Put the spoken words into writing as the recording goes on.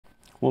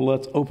Well,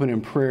 let's open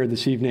in prayer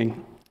this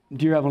evening.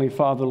 Dear Heavenly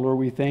Father, Lord,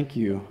 we thank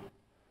you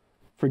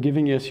for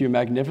giving us your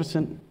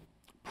magnificent,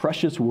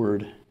 precious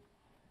word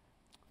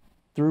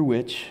through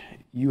which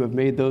you have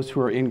made those who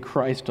are in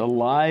Christ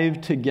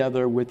alive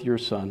together with your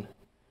Son.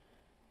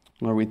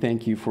 Lord, we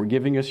thank you for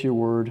giving us your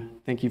word.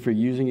 Thank you for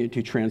using it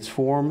to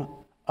transform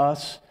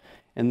us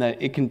and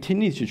that it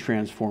continues to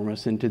transform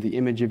us into the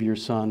image of your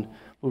Son.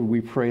 Lord,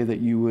 we pray that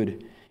you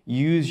would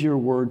use your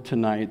word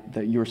tonight,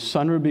 that your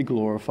Son would be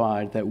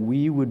glorified, that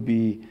we would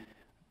be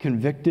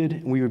convicted,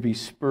 and we would be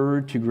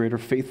spurred to greater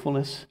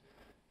faithfulness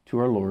to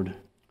our Lord.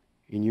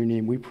 In your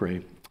name we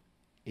pray.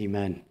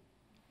 Amen.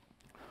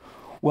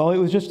 Well, it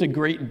was just a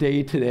great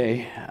day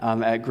today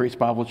at Grace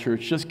Bible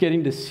Church, just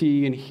getting to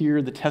see and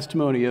hear the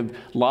testimony of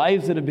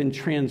lives that have been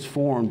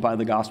transformed by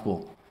the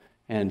gospel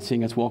and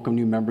seeing us welcome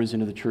new members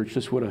into the church.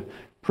 Just what a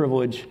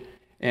privilege.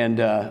 And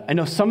I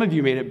know some of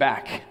you made it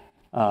back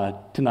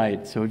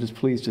tonight, so just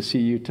pleased to see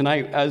you.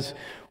 Tonight, as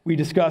we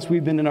discussed,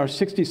 we've been in our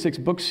 66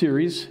 book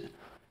series,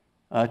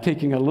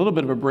 taking a little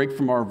bit of a break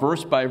from our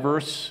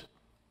verse-by-verse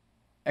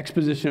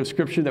exposition of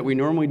Scripture that we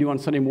normally do on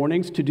Sunday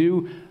mornings to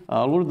do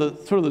sort of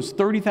those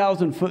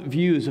 30,000-foot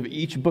views of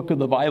each book of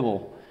the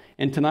Bible.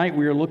 And tonight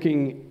we are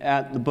looking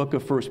at the book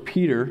of 1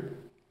 Peter.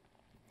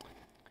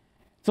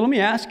 So let me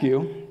ask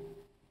you,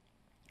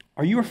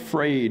 are you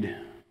afraid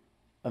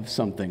of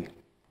something?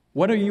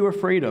 What are you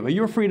afraid of? Are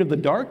you afraid of the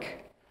dark?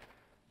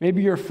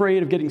 Maybe you're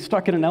afraid of getting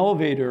stuck in an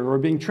elevator or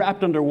being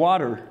trapped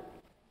underwater.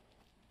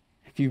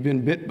 If you've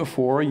been bit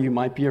before, you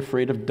might be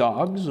afraid of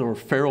dogs or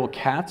feral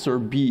cats or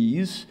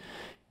bees.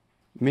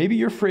 Maybe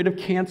you're afraid of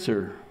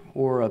cancer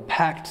or a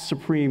packed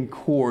Supreme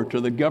Court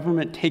or the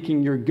government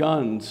taking your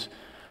guns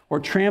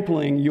or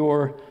trampling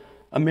your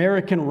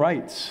American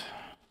rights,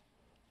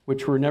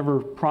 which were never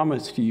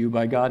promised to you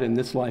by God in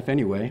this life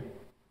anyway.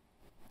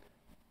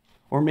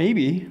 Or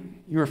maybe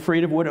you're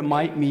afraid of what it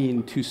might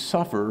mean to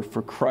suffer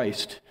for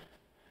Christ.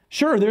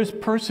 Sure, there's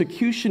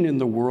persecution in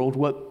the world,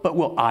 but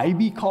will I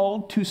be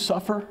called to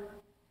suffer?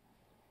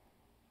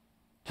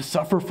 To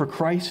suffer for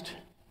Christ?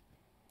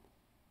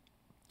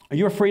 Are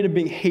you afraid of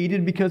being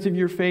hated because of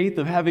your faith,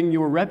 of having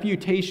your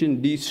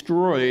reputation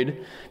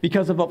destroyed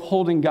because of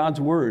upholding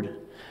God's word?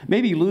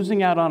 Maybe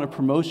losing out on a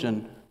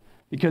promotion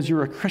because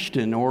you're a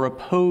Christian or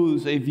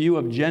oppose a view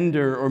of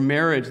gender or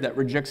marriage that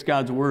rejects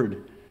God's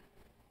word.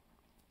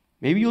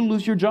 Maybe you'll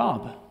lose your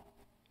job.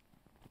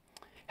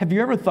 Have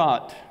you ever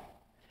thought,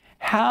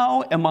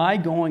 how am I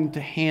going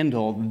to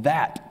handle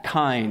that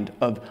kind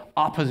of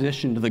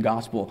opposition to the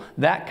gospel,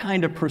 that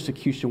kind of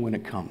persecution when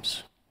it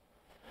comes?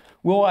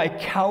 Will I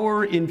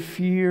cower in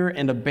fear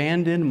and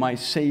abandon my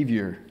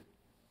Savior?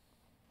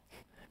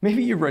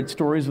 Maybe you've read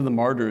stories of the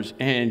martyrs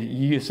and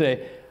you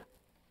say,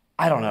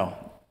 I don't know,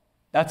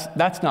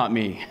 that's not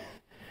me.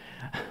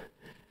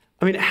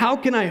 I mean, how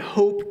can I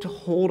hope to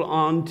hold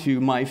on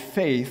to my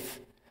faith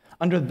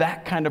under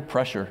that kind of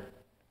pressure?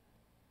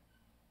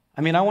 I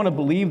mean, I want to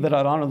believe that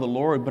I'd honor the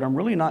Lord, but I'm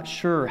really not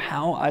sure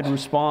how I'd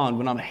respond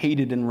when I'm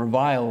hated and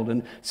reviled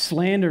and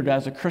slandered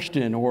as a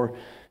Christian or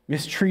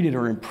mistreated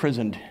or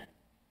imprisoned.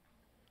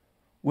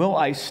 Will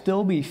I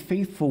still be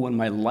faithful when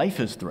my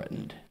life is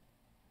threatened?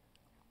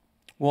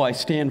 Will I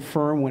stand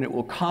firm when it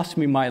will cost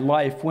me my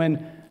life,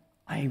 when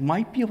I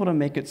might be able to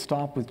make it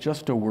stop with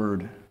just a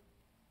word?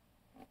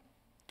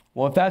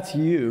 Well, if that's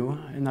you,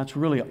 and that's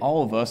really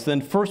all of us,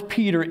 then 1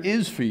 Peter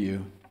is for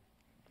you.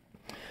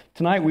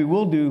 Tonight we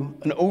will do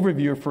an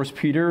overview of 1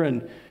 Peter,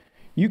 and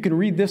you can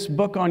read this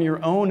book on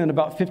your own in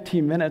about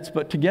 15 minutes,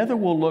 but together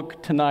we'll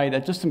look tonight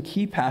at just some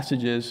key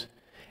passages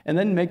and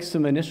then make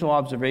some initial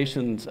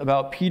observations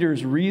about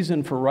Peter's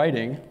reason for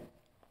writing,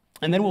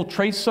 and then we'll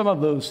trace some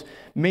of those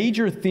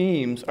major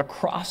themes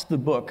across the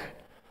book,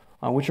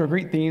 which are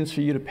great themes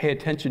for you to pay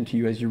attention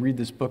to as you read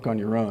this book on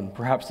your own,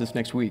 perhaps this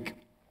next week.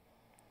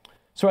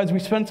 So as we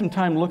spend some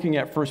time looking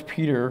at 1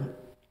 Peter,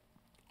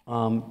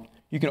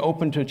 you can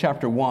open to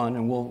chapter 1,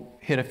 and we'll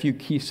hit a few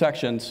key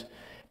sections.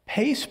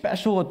 Pay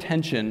special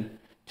attention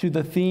to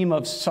the theme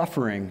of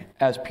suffering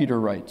as Peter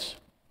writes.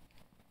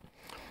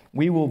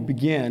 We will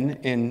begin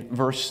in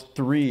verse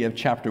 3 of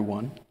chapter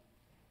 1.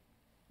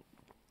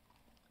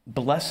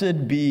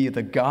 Blessed be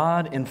the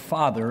God and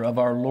Father of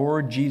our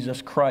Lord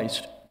Jesus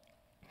Christ,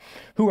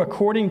 who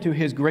according to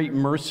his great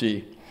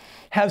mercy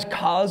has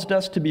caused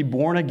us to be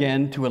born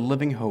again to a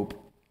living hope,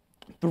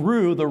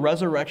 through the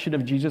resurrection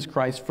of Jesus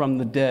Christ from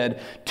the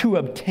dead, to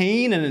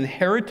obtain an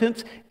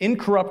inheritance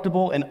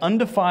incorruptible and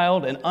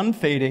undefiled and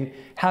unfading,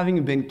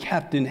 having been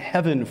kept in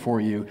heaven for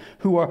you,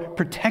 who are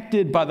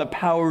protected by the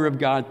power of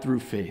God through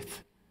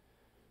faith,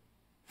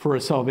 for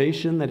a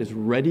salvation that is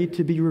ready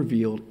to be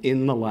revealed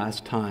in the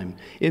last time.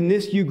 In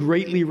this you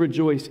greatly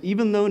rejoice,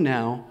 even though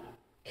now,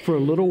 for a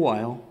little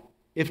while,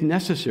 if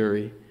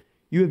necessary,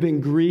 you have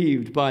been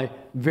grieved by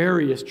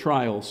various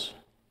trials,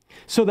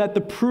 so that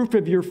the proof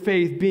of your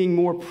faith, being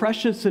more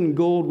precious than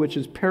gold which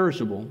is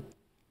perishable,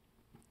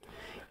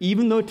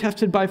 even though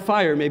tested by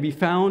fire, may be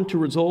found to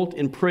result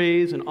in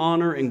praise and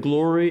honor and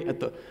glory at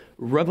the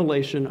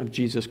revelation of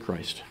Jesus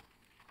Christ.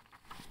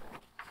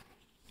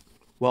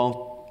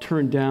 Well,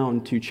 turn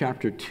down to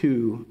chapter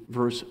 2,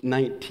 verse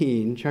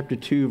 19. Chapter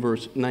 2,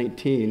 verse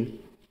 19.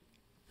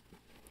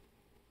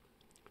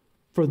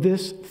 For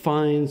this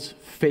finds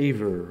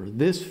favor,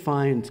 this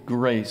finds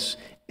grace,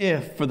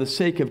 if, for the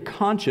sake of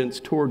conscience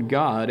toward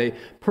God, a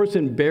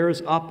person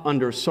bears up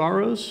under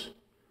sorrows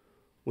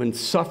when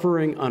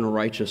suffering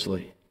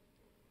unrighteously.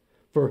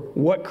 For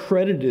what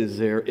credit is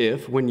there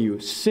if, when you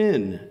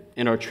sin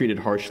and are treated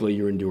harshly,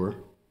 you endure?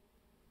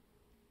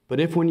 But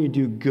if when you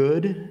do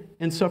good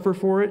and suffer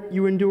for it,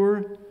 you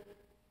endure,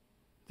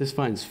 this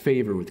finds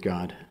favor with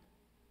God.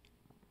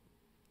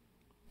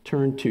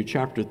 Turn to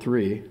chapter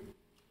 3,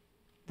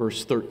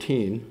 verse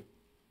 13.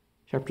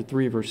 Chapter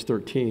 3, verse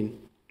 13.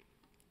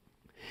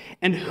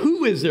 And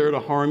who is there to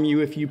harm you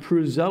if you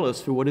prove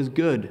zealous for what is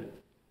good?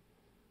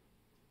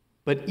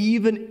 But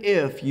even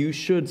if you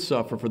should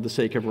suffer for the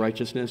sake of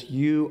righteousness,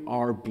 you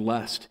are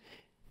blessed.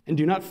 And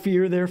do not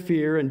fear their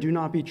fear, and do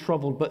not be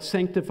troubled, but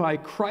sanctify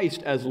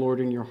Christ as Lord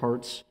in your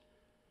hearts,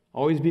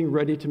 always being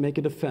ready to make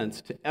a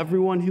defense to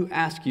everyone who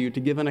asks you to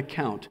give an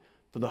account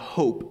for the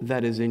hope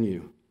that is in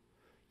you.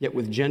 Yet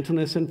with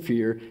gentleness and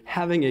fear,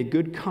 having a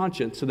good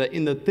conscience, so that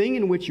in the thing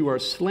in which you are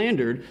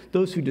slandered,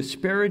 those who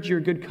disparage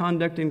your good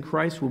conduct in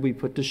Christ will be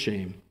put to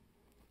shame.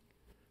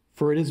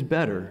 For it is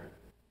better,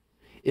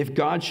 if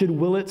God should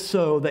will it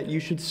so, that you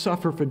should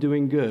suffer for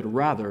doing good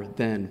rather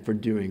than for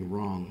doing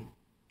wrong.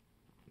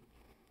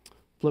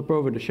 Flip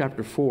over to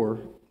chapter 4,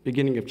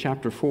 beginning of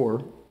chapter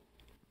 4,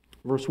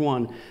 verse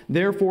 1.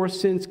 Therefore,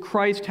 since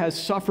Christ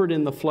has suffered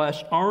in the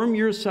flesh, arm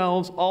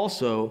yourselves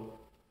also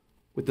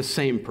with the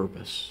same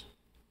purpose.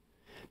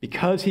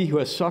 Because he who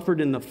has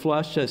suffered in the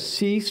flesh has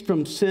ceased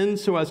from sin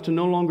so as to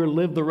no longer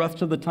live the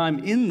rest of the time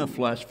in the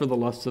flesh for the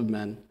lusts of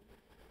men,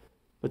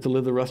 but to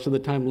live the rest of the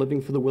time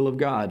living for the will of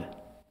God.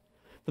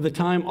 For the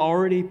time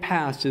already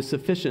past is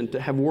sufficient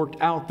to have worked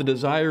out the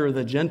desire of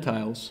the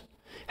Gentiles,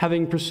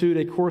 having pursued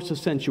a course of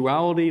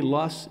sensuality,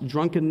 lust,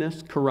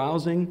 drunkenness,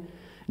 carousing,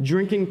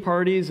 drinking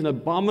parties, and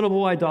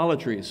abominable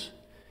idolatries.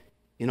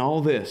 In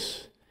all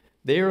this,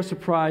 they are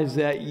surprised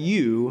that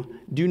you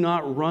do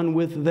not run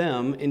with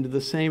them into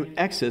the same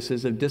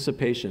excesses of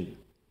dissipation,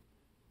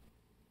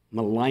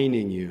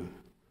 maligning you.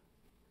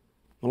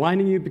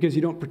 Maligning you because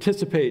you don't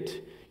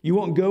participate. You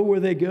won't go where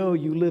they go.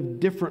 You live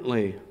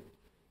differently.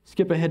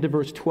 Skip ahead to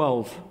verse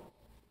 12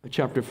 of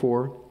chapter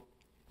 4.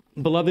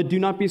 Beloved, do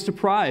not be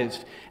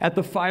surprised at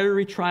the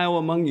fiery trial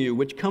among you,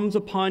 which comes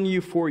upon you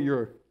for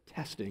your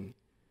testing,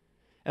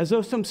 as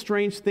though some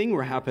strange thing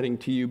were happening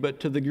to you,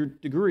 but to the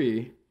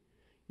degree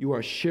you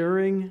are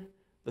sharing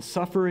the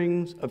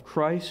sufferings of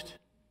Christ,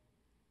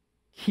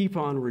 keep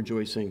on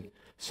rejoicing,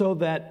 so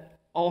that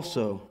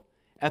also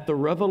at the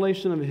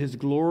revelation of his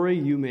glory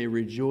you may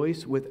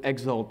rejoice with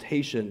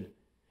exultation.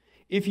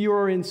 If you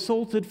are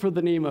insulted for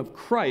the name of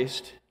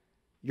Christ,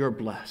 you're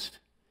blessed,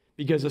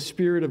 because the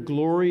Spirit of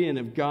glory and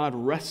of God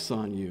rests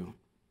on you.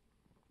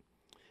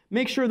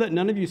 Make sure that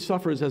none of you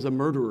suffers as a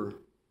murderer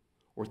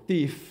or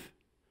thief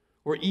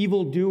or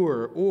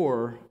evildoer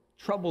or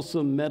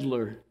troublesome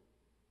meddler.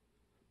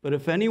 But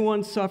if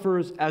anyone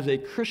suffers as a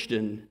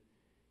Christian,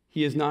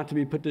 he is not to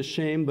be put to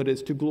shame, but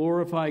is to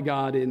glorify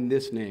God in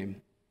this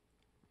name.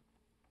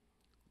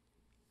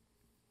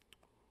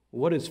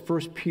 What is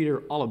 1 Peter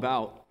all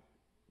about?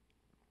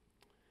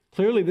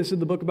 Clearly, this is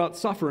the book about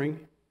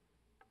suffering.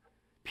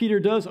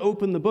 Peter does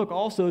open the book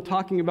also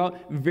talking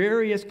about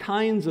various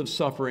kinds of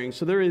suffering.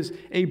 So there is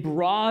a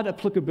broad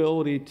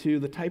applicability to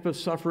the type of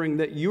suffering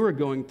that you are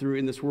going through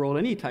in this world,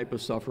 any type of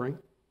suffering.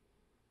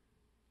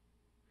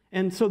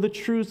 And so the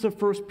truths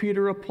of 1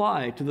 Peter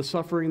apply to the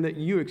suffering that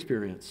you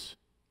experience.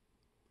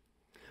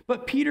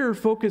 But Peter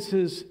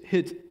focuses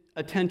his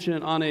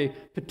attention on a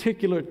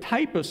particular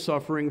type of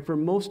suffering for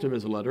most of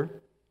his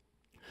letter.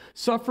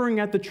 Suffering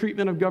at the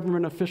treatment of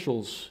government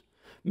officials,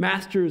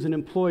 masters and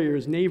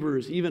employers,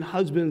 neighbors, even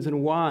husbands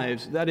and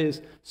wives. That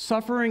is,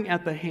 suffering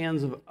at the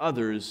hands of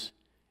others,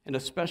 and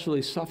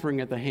especially suffering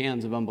at the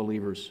hands of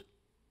unbelievers.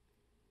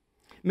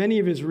 Many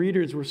of his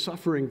readers were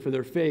suffering for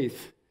their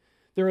faith,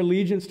 their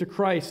allegiance to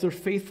Christ, their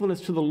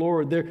faithfulness to the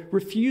Lord, their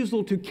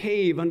refusal to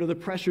cave under the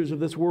pressures of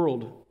this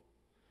world.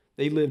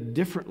 They lived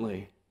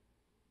differently,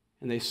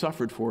 and they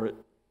suffered for it.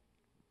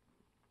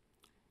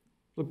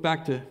 Look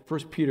back to 1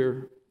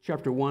 Peter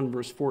chapter 1,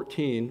 verse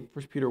 14,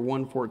 1 Peter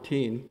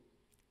 1:14.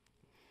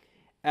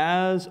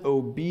 As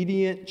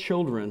obedient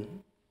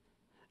children,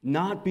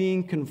 not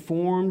being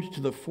conformed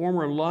to the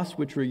former lusts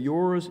which were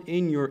yours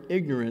in your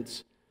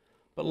ignorance,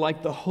 but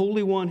like the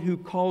Holy One who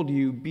called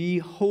you, be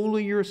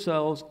holy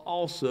yourselves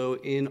also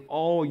in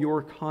all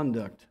your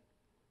conduct.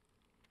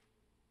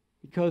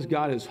 Because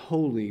God is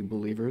holy,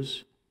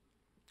 believers,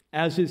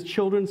 as his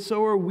children,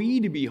 so are we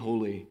to be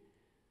holy.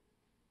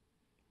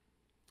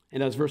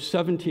 And as verse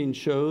 17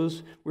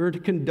 shows, we're to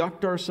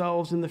conduct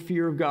ourselves in the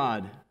fear of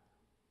God.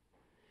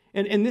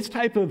 And this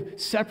type of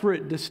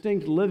separate,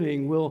 distinct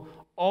living will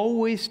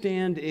always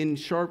stand in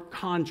sharp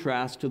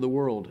contrast to the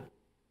world.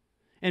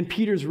 And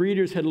Peter's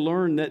readers had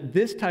learned that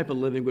this type of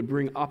living would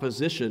bring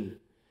opposition.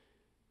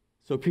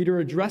 So Peter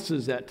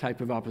addresses that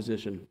type of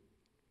opposition.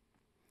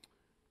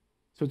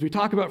 So as we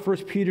talk about 1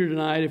 Peter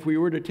tonight, if we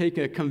were to take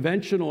a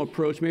conventional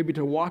approach, maybe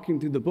to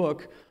walking through the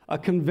book, a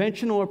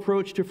conventional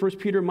approach to 1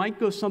 Peter might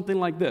go something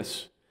like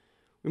this.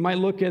 We might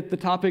look at the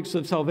topics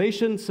of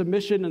salvation,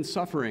 submission, and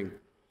suffering.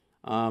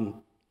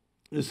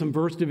 There's some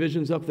verse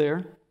divisions up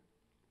there.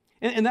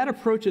 And that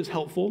approach is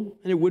helpful,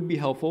 and it would be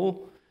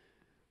helpful.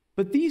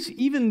 But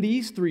even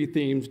these three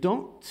themes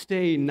don't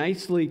stay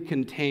nicely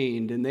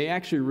contained, and they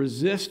actually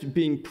resist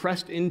being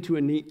pressed into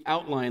a neat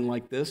outline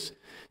like this.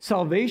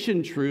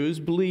 Salvation truths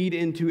bleed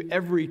into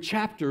every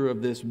chapter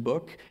of this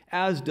book,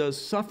 as does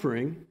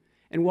suffering.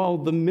 And while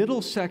the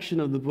middle section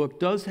of the book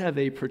does have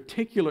a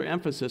particular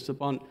emphasis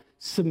upon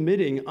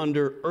submitting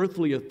under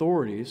earthly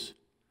authorities,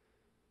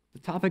 the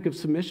topic of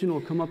submission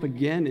will come up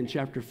again in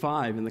chapter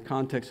 5 in the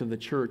context of the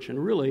church.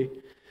 And really,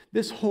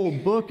 this whole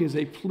book is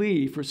a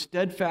plea for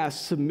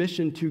steadfast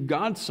submission to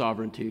God's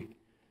sovereignty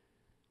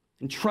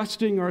and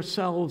trusting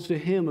ourselves to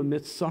Him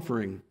amidst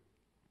suffering.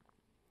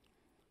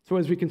 So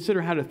as we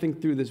consider how to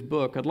think through this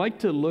book, I'd like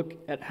to look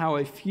at how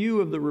a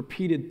few of the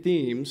repeated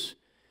themes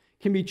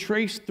can be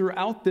traced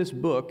throughout this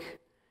book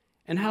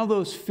and how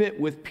those fit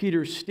with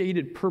Peter's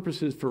stated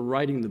purposes for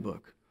writing the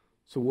book.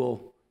 So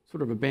we'll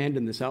sort of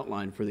abandon this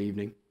outline for the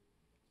evening.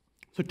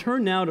 So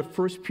turn now to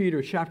 1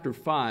 Peter chapter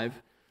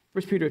 5.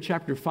 1 Peter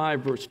chapter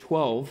 5, verse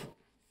 12.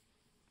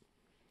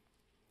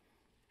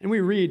 And we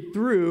read,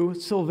 "Through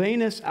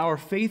Silvanus, our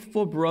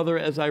faithful brother,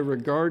 as I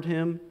regard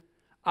him,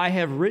 I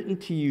have written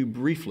to you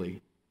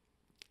briefly,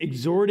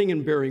 exhorting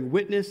and bearing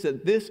witness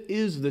that this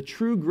is the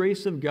true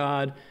grace of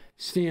God.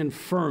 Stand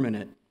firm in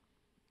it."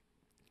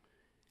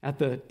 At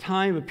the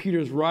time of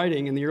Peter's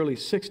writing in the early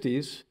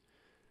 60s,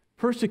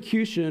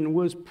 persecution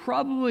was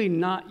probably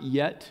not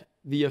yet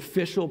the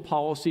official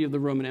policy of the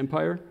Roman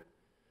Empire.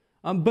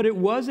 But it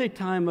was a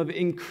time of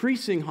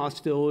increasing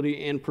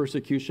hostility and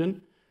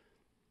persecution.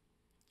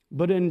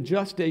 But in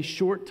just a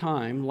short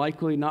time,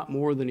 likely not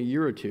more than a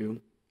year or two,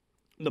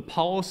 the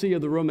policy of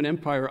the Roman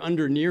Empire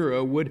under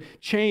Nero would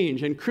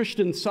change and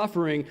Christian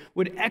suffering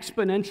would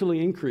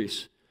exponentially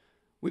increase.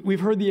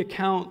 We've heard the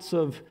accounts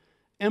of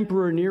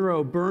Emperor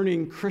Nero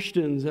burning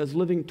Christians as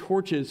living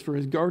torches for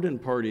his garden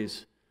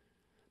parties.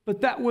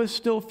 But that was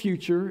still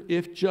future,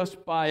 if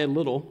just by a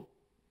little.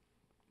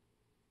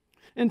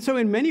 And so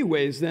in many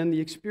ways, then, the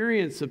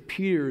experience of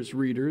Peter's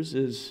readers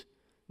is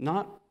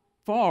not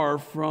far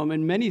from,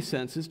 in many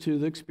senses, to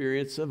the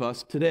experience of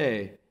us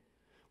today.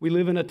 We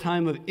live in a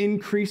time of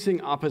increasing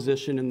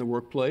opposition in the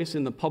workplace,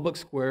 in the public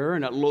square,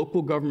 and at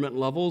local government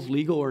levels,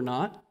 legal or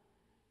not.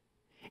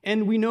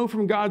 And we know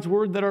from God's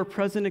word that our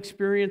present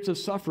experience of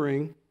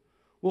suffering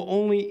will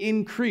only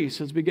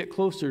increase as we get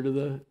closer to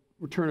the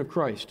return of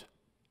Christ.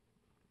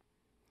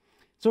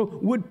 So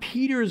would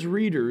Peter's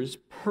readers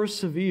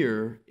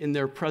persevere in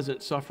their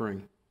present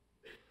suffering?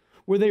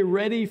 Were they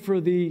ready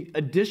for the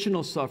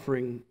additional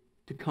suffering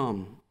to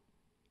come?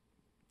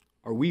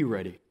 Are we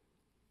ready?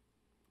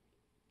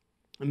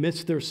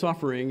 Amidst their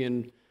suffering,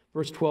 in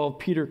verse 12,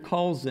 Peter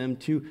calls them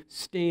to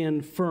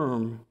stand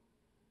firm.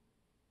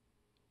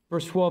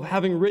 Verse 12,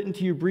 "Having written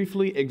to you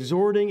briefly,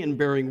 exhorting and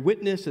bearing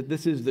witness that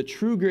this is the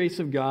true grace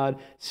of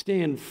God,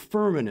 stand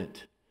firm in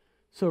it."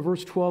 So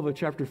verse 12 of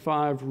chapter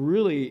 5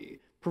 really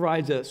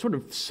provides a sort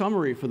of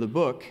summary for the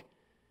book.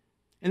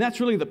 And that's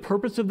really the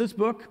purpose of this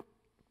book.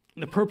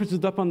 The purpose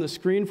is up on the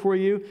screen for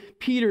you.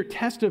 Peter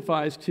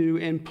testifies to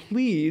and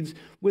pleads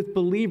with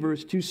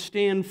believers to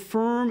stand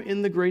firm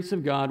in the grace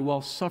of God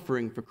while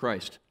suffering for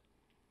Christ.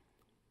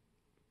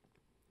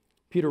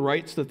 Peter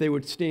writes that they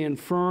would stand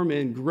firm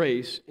in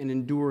grace and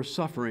endure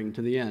suffering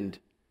to the end.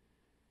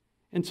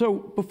 And so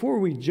before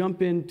we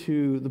jump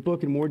into the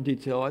book in more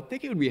detail, I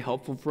think it would be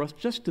helpful for us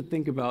just to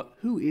think about,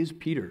 who is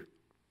Peter?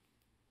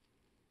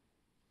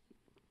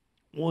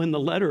 Well, in the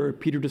letter,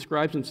 Peter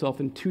describes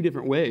himself in two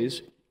different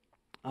ways.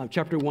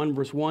 Chapter 1,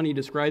 verse 1, he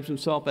describes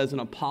himself as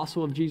an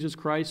apostle of Jesus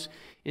Christ.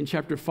 In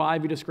chapter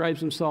 5, he describes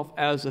himself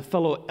as a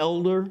fellow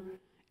elder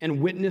and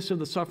witness of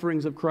the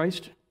sufferings of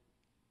Christ.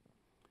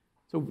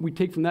 So we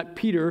take from that,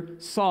 Peter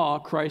saw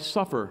Christ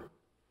suffer.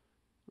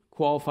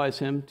 Qualifies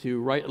him to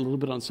write a little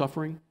bit on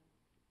suffering.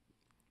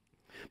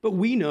 But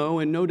we know,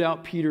 and no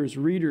doubt Peter's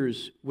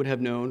readers would have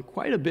known,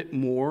 quite a bit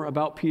more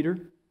about Peter.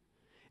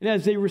 And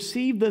as they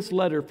received this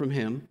letter from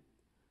him,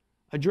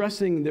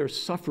 addressing their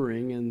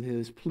suffering and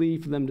his plea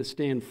for them to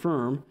stand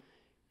firm,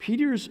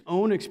 Peter's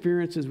own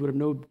experiences would have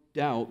no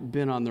doubt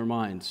been on their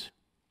minds.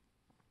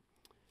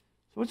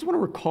 So I just want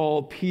to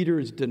recall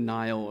Peter's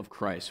denial of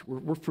Christ.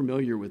 We're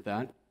familiar with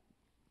that.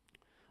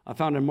 I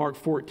found in Mark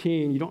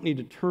 14, you don't need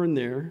to turn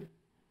there.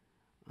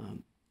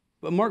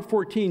 But Mark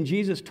 14,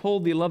 Jesus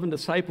told the 11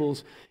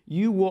 disciples,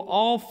 "You will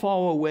all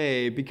fall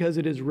away because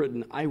it is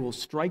written, I will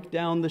strike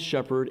down the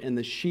shepherd and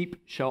the sheep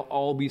shall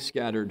all be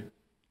scattered."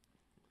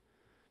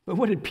 But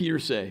what did Peter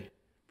say?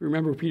 If you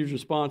remember Peter's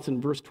response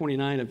in verse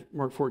 29 of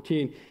Mark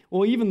 14,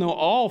 "Well, even though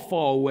all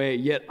fall away,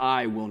 yet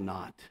I will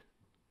not."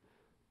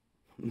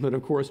 But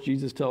of course,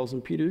 Jesus tells him,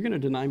 "Peter, you're going to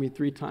deny me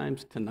 3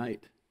 times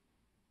tonight."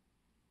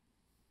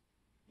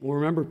 Well,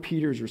 remember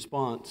Peter's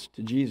response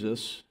to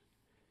Jesus.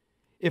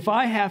 If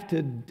I have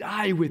to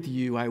die with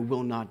you, I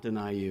will not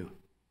deny you.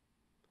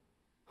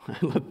 I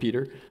love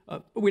Peter,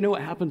 but we know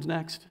what happens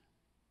next.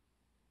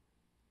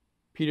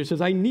 Peter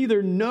says, I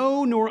neither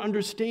know nor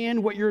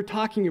understand what you're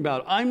talking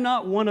about. I'm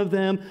not one of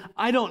them.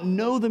 I don't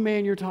know the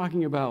man you're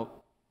talking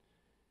about.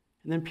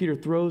 And then Peter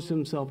throws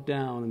himself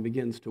down and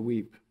begins to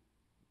weep.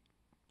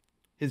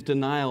 His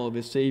denial of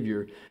his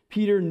Savior.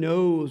 Peter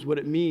knows what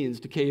it means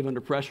to cave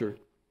under pressure.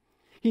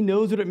 He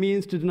knows what it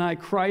means to deny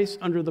Christ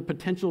under the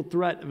potential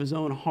threat of his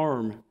own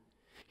harm.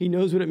 He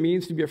knows what it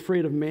means to be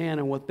afraid of man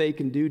and what they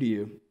can do to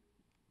you.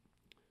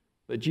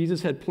 But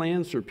Jesus had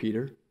plans for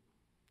Peter.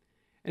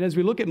 And as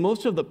we look at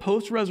most of the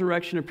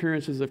post-resurrection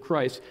appearances of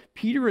Christ,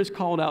 Peter is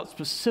called out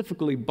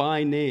specifically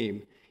by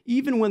name,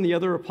 even when the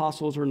other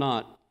apostles are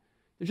not.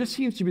 There just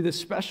seems to be this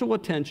special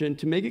attention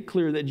to make it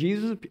clear that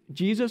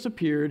Jesus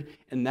appeared,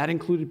 and that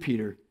included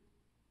Peter,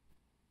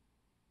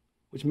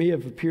 which may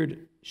have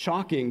appeared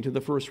shocking to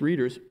the first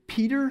readers.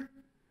 Peter,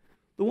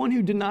 the one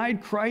who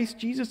denied Christ,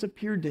 Jesus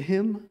appeared to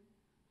him.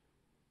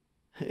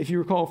 If you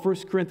recall 1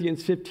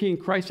 Corinthians 15,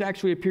 Christ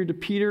actually appeared to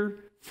Peter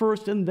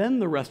first and then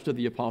the rest of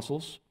the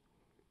apostles.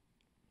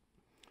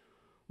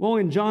 Well,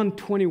 in John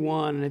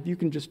 21, and if you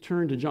can just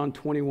turn to John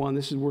 21,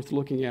 this is worth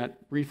looking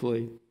at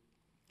briefly.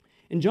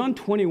 In John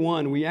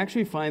 21, we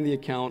actually find the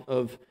account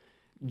of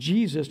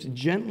Jesus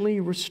gently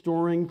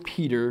restoring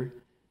Peter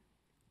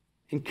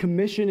and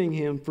commissioning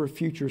him for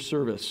future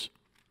service.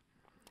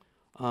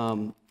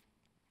 In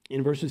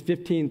verses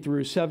 15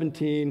 through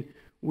 17,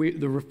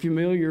 the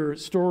familiar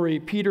story,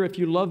 Peter, if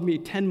you love me,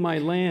 tend my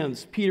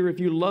lambs. Peter, if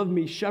you love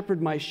me,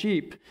 shepherd my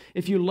sheep.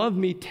 If you love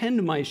me,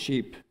 tend my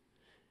sheep.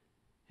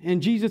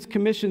 And Jesus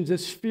commissions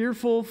this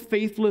fearful,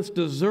 faithless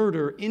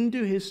deserter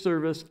into his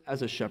service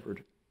as a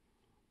shepherd.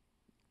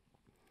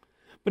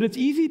 But it's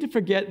easy to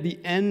forget the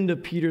end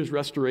of Peter's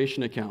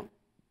restoration account.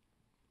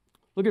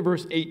 Look at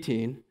verse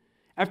 18.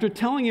 After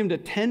telling him to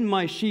tend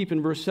my sheep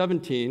in verse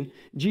 17,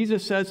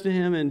 Jesus says to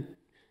him in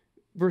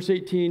verse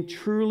 18,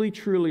 truly,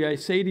 truly, I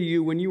say to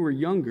you, when you were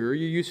younger,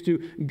 you used to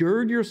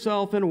gird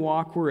yourself and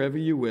walk wherever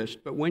you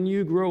wished. But when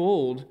you grow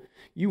old,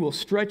 you will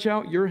stretch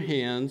out your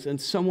hands, and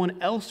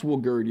someone else will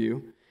gird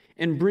you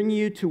and bring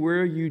you to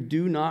where you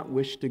do not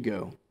wish to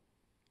go.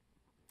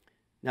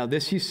 Now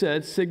this he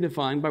said,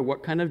 signifying by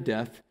what kind of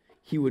death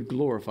he would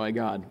glorify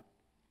God.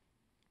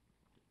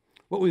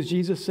 What was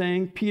Jesus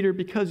saying? Peter,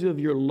 because of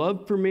your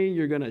love for me,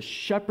 you're going to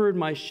shepherd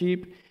my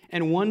sheep,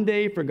 and one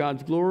day, for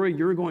God's glory,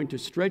 you're going to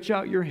stretch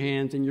out your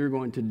hands and you're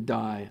going to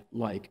die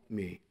like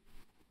me.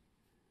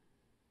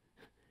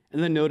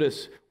 And then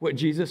notice what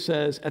Jesus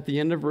says at the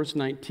end of verse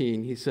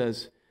 19. He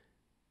says,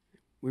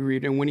 we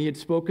read, and when he had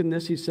spoken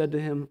this, he said to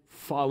him,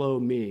 follow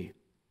me.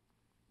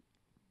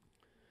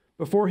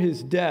 Before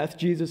his death,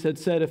 Jesus had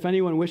said, if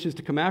anyone wishes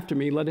to come after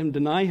me, let him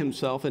deny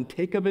himself and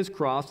take up his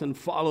cross and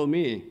follow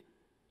me.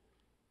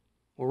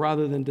 Well,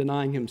 rather than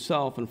denying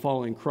himself and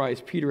following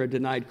Christ, Peter had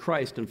denied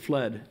Christ and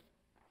fled.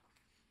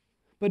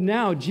 But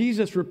now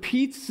Jesus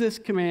repeats this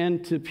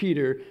command to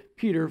Peter,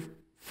 Peter,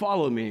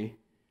 follow me.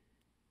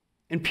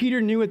 And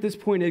Peter knew at this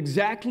point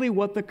exactly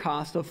what the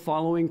cost of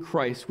following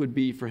Christ would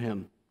be for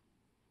him.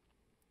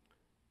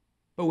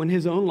 But when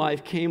his own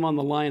life came on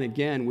the line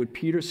again, would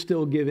Peter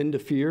still give in to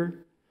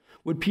fear?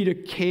 Would Peter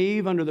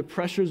cave under the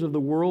pressures of the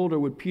world, or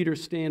would Peter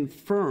stand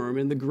firm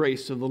in the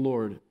grace of the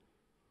Lord?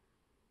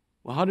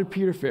 Well, how did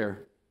Peter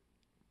fare?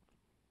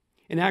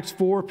 In Acts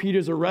 4,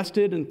 Peter's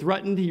arrested and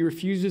threatened. He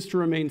refuses to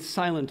remain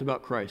silent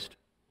about Christ.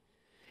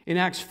 In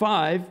Acts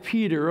 5,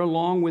 Peter,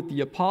 along with the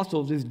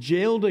apostles, is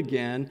jailed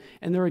again,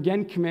 and they're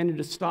again commanded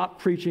to stop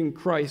preaching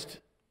Christ.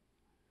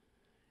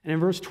 And in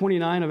verse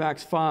 29 of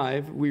Acts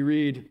 5, we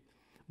read,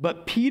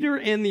 but Peter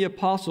and the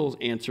apostles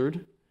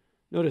answered,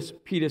 notice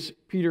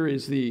Peter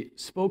is the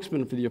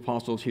spokesman for the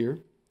apostles here,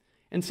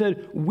 and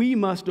said, we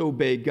must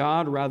obey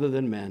God rather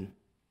than men.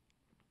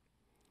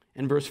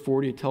 And verse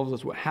 40 tells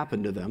us what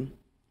happened to them.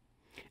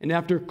 And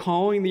after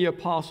calling the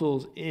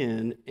apostles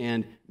in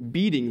and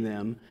beating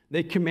them,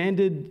 they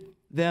commanded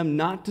them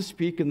not to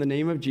speak in the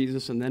name of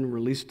Jesus and then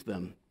released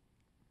them.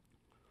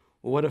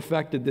 Well, what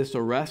effect did this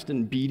arrest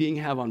and beating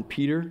have on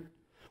Peter?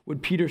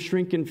 Would Peter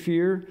shrink in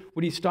fear?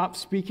 Would he stop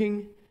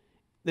speaking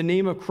the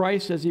name of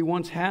Christ as he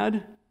once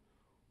had?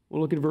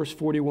 Well, look at verse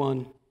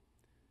 41.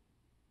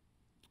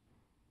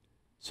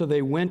 So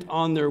they went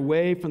on their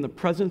way from the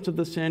presence of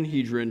the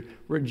Sanhedrin,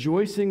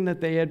 rejoicing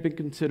that they had been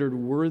considered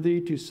worthy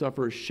to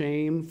suffer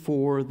shame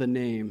for the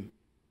name.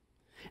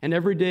 And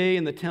every day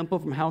in the temple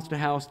from house to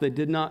house, they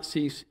did not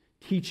cease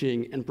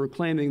teaching and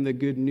proclaiming the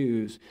good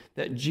news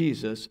that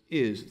Jesus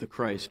is the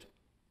Christ.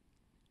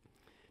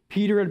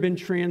 Peter had been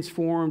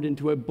transformed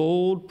into a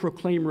bold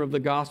proclaimer of the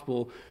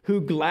gospel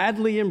who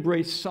gladly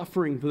embraced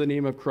suffering for the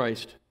name of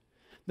Christ.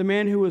 The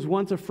man who was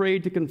once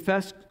afraid to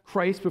confess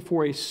Christ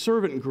before a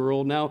servant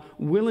girl now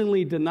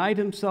willingly denied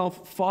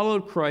himself,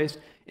 followed Christ,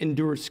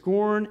 endured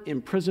scorn,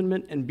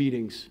 imprisonment, and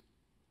beatings.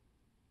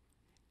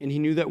 And he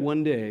knew that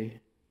one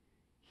day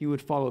he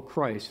would follow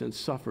Christ and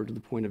suffer to the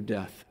point of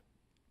death.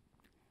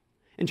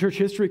 And church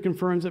history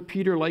confirms that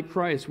Peter, like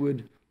Christ,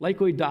 would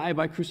likely die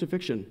by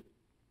crucifixion.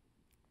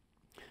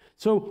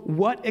 So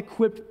what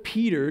equipped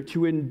Peter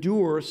to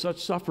endure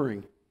such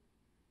suffering?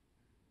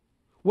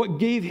 What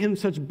gave him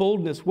such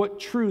boldness? What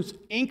truths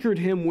anchored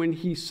him when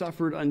he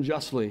suffered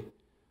unjustly?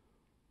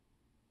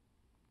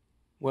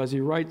 Well, as he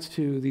writes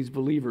to these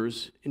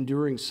believers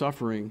enduring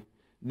suffering,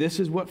 this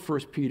is what 1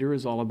 Peter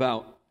is all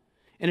about.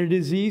 And it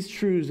is these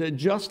truths that,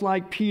 just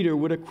like Peter,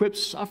 would equip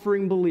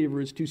suffering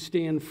believers to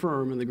stand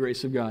firm in the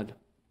grace of God.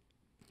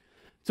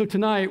 So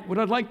tonight, what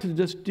I'd like to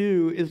just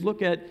do is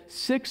look at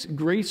 6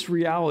 grace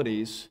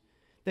realities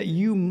that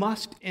you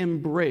must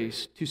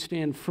embrace to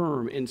stand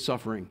firm in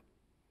suffering.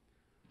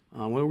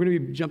 We're going to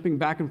be jumping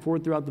back and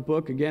forth throughout the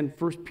book. Again,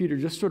 1 Peter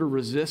just sort of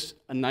resists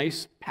a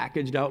nice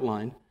packaged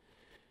outline.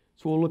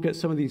 So we'll look at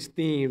some of these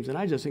themes, and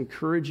I just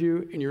encourage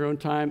you in your own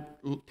time,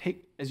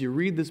 as you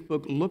read this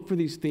book, look for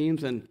these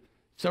themes and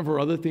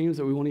several other themes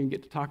that we won't even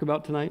get to talk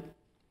about tonight.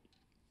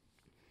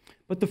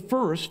 But the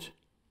first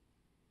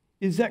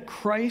is that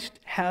Christ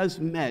has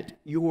met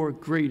your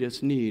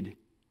greatest need,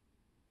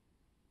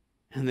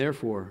 and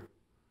therefore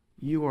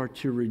you are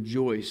to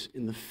rejoice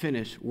in the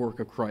finished work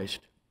of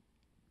Christ.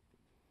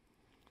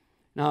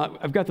 Now,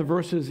 I've got the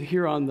verses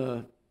here on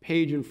the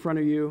page in front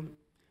of you.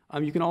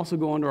 You can also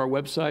go onto our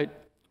website,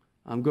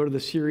 go to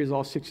the series,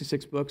 all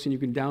 66 books, and you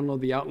can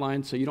download the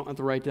outline so you don't have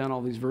to write down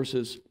all these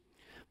verses.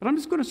 But I'm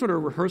just going to sort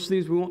of rehearse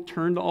these. We won't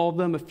turn to all of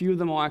them. A few of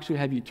them I'll actually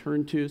have you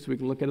turn to so we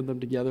can look at them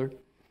together.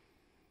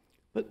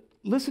 But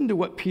listen to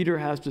what Peter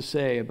has to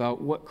say about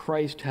what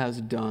Christ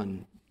has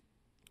done.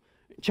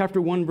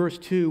 Chapter 1, verse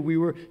 2, we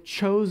were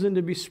chosen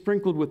to be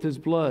sprinkled with his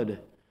blood.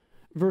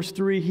 Verse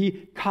 3,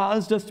 he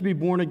caused us to be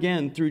born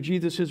again through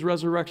Jesus'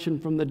 resurrection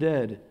from the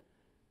dead.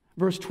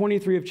 Verse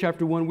 23 of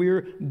chapter 1, we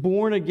are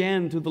born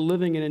again through the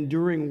living and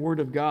enduring Word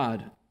of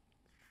God.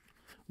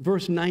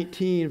 Verse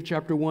 19 of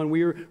chapter 1,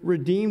 we are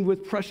redeemed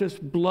with precious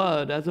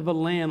blood as of a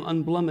lamb,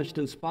 unblemished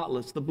and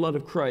spotless, the blood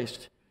of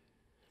Christ.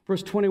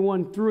 Verse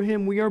 21, through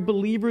him we are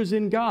believers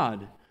in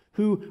God,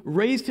 who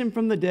raised him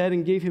from the dead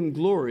and gave him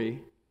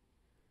glory,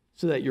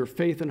 so that your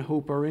faith and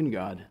hope are in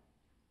God.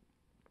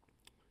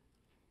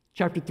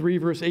 Chapter 3,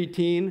 verse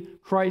 18,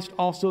 Christ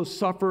also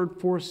suffered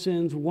for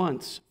sins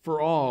once for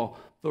all,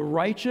 the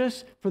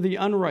righteous for the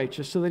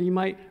unrighteous, so that he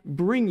might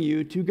bring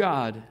you to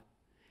God,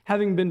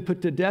 having been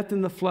put to death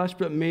in the flesh,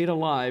 but made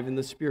alive in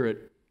the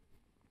Spirit.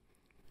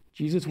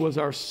 Jesus was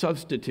our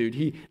substitute.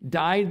 He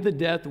died the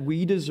death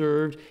we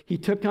deserved. He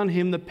took on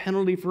him the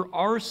penalty for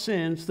our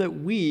sins so that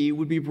we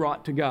would be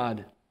brought to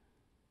God.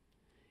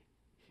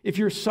 If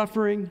you're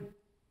suffering,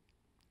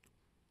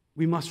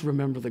 we must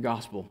remember the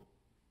gospel.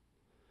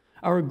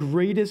 Our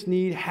greatest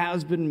need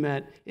has been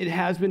met. It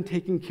has been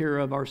taken care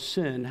of. Our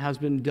sin has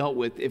been dealt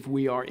with if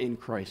we are in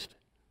Christ.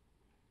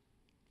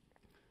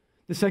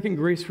 The second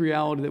grace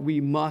reality that we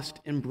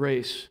must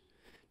embrace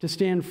to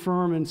stand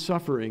firm in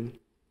suffering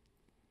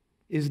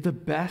is the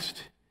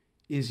best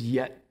is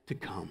yet to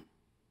come.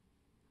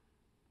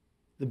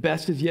 The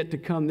best is yet to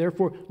come.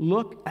 Therefore,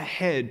 look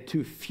ahead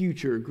to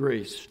future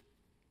grace.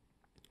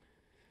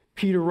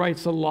 Peter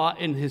writes a lot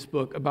in his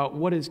book about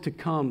what is to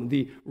come,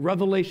 the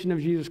revelation of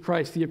Jesus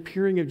Christ, the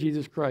appearing of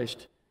Jesus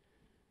Christ.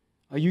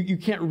 You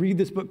can't read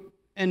this book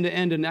end to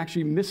end and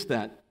actually miss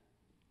that.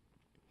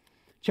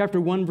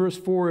 Chapter 1, verse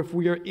 4, if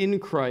we are in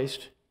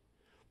Christ,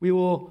 we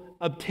will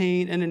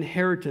obtain an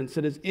inheritance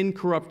that is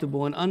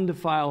incorruptible and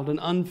undefiled and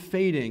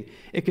unfading.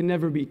 It can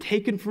never be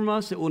taken from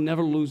us. It will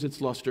never lose its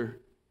luster.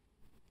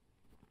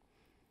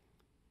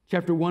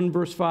 Chapter 1,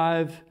 verse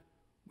 5,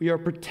 we are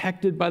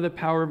protected by the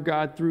power of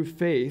God through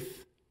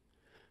faith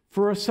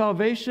for a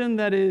salvation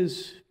that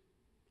is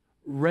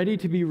ready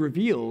to be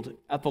revealed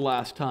at the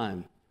last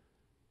time.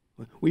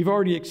 We've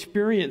already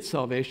experienced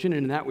salvation,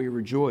 and in that we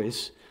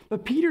rejoice.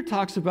 But Peter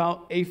talks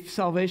about a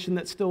salvation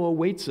that still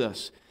awaits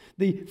us.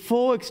 The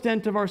full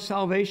extent of our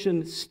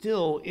salvation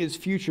still is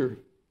future.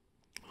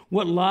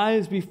 What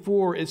lies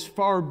before is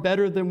far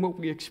better than what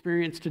we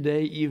experience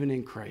today, even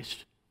in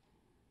Christ.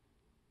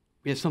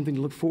 We have something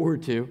to look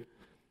forward to.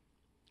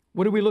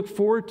 What do we look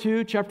forward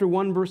to? Chapter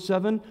 1, verse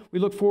 7, we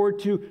look forward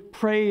to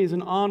praise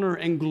and honor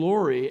and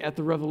glory at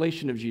the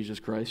revelation of Jesus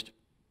Christ.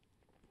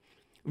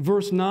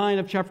 Verse 9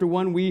 of chapter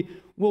 1, we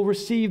will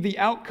receive the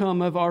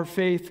outcome of our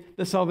faith,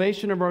 the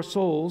salvation of our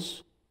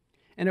souls.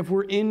 And if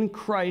we're in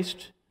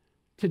Christ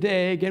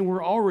today, again,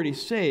 we're already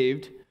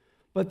saved,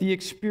 but the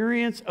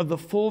experience of the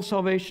full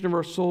salvation of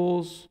our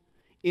souls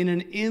in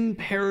an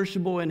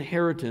imperishable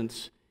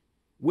inheritance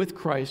with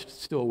Christ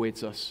still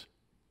awaits us.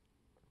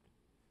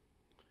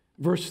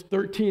 Verse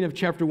 13 of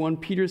chapter 1,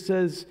 Peter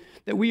says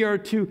that we are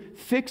to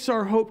fix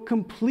our hope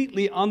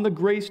completely on the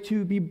grace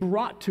to be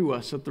brought to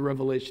us at the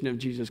revelation of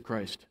Jesus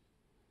Christ.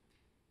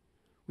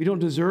 We don't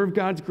deserve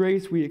God's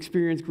grace. We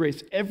experience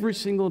grace every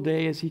single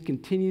day as he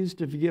continues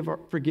to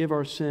forgive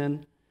our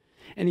sin.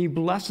 And he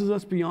blesses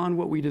us beyond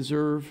what we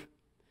deserve.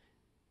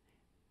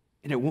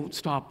 And it won't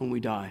stop when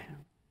we die.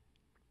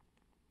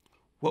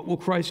 What will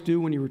Christ do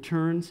when he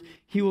returns?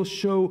 He will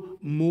show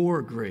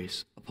more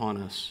grace upon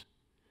us.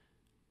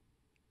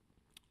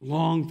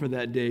 Long for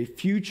that day.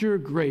 Future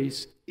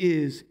grace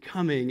is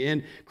coming.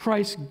 And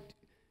Christ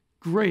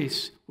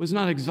Grace was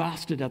not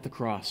exhausted at the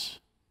cross.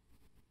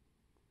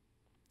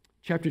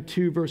 Chapter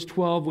 2, verse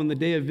 12, when the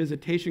day of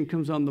visitation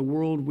comes on the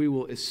world, we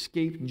will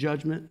escape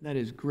judgment. That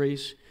is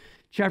grace.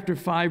 Chapter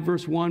 5,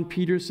 verse 1,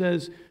 Peter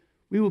says,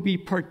 we will be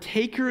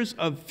partakers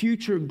of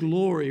future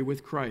glory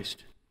with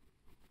Christ.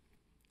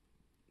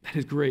 That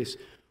is grace.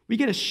 We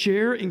get a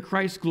share in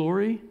Christ's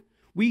glory.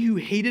 We who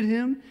hated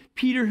him,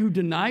 Peter who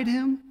denied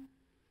him,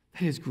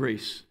 that is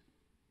grace.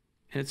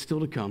 And it's still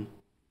to come.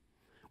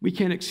 We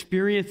can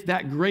experience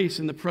that grace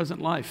in the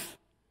present life,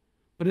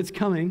 but it's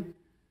coming.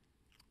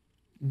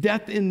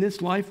 Death in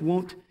this life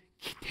won't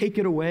take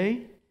it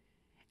away.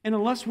 And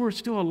unless we're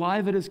still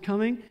alive, it is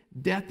coming.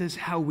 Death is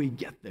how we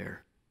get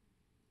there.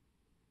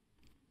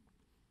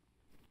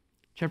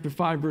 Chapter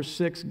 5, verse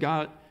 6,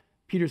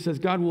 Peter says,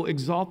 God will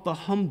exalt the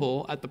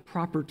humble at the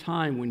proper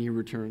time when he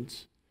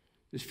returns.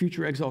 There's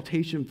future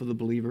exaltation for the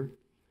believer.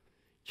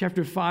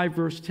 Chapter 5,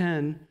 verse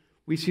 10,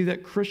 we see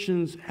that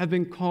Christians have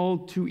been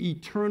called to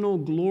eternal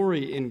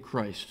glory in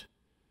Christ.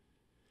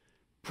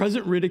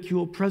 Present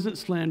ridicule, present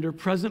slander,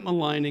 present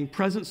maligning,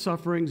 present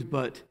sufferings,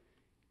 but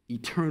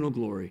eternal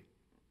glory.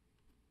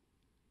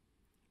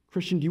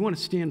 Christian, do you want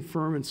to stand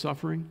firm in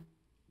suffering?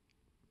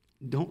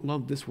 Don't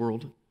love this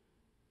world.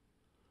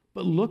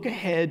 But look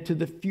ahead to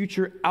the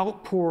future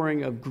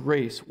outpouring of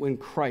grace when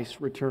Christ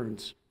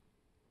returns.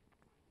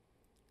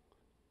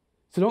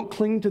 So don't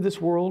cling to this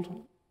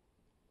world.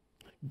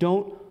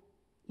 Don't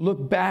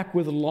look back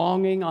with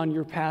longing on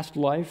your past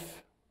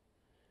life.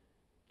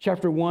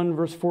 Chapter 1,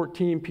 verse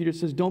 14, Peter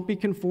says, don't be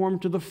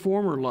conformed to the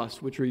former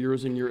lusts which are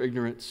yours in your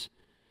ignorance.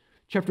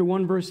 Chapter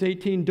 1, verse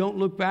 18, don't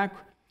look back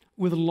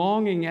with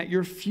longing at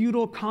your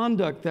futile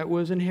conduct that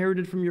was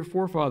inherited from your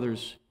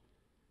forefathers.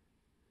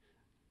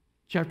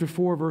 Chapter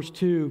 4, verse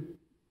 2,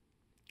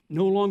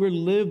 no longer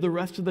live the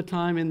rest of the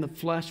time in the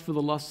flesh for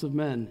the lusts of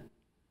men.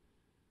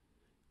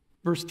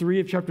 Verse 3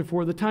 of chapter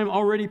 4, the time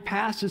already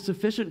past is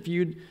sufficient for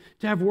you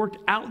to have worked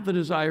out the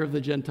desire of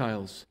the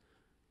Gentiles.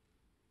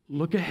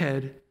 Look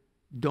ahead,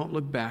 don't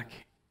look back.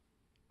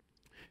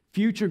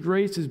 Future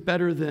grace is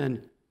better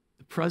than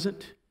the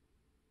present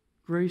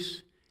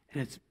grace,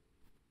 and it's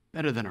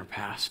better than our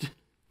past.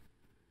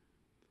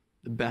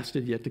 The best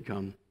is yet to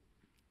come.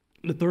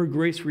 The third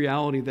grace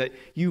reality that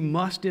you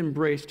must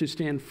embrace to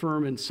stand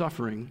firm in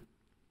suffering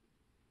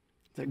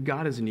is that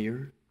God is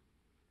near.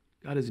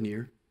 God is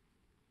near.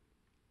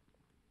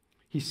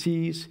 He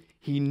sees,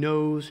 he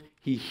knows,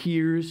 he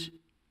hears.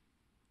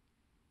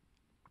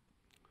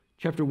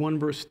 Chapter 1,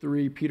 verse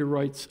 3, Peter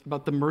writes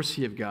about the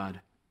mercy of God.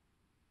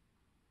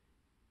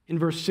 In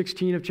verse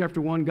 16 of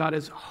chapter 1, God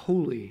is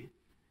holy.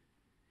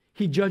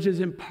 He judges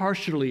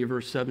impartially,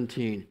 verse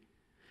 17.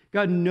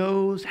 God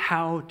knows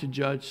how to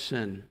judge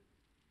sin.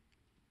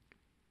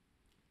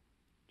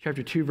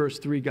 Chapter 2, verse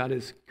 3, God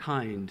is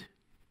kind.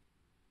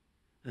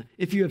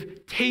 If you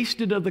have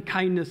tasted of the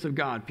kindness of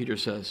God, Peter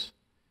says,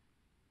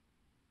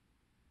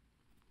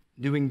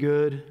 doing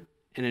good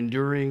and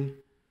enduring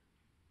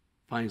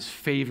finds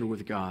favor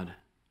with God.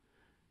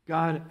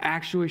 God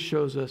actually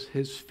shows us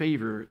his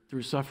favor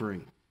through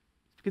suffering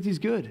because he's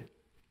good.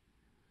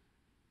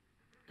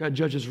 God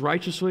judges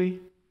righteously,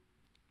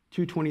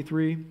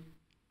 2:23.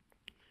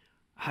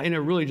 In a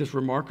really just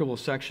remarkable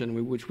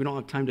section, which we don't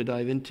have time to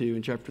dive into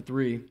in chapter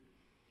 3.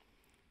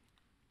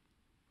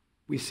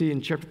 We see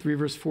in chapter 3,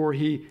 verse 4,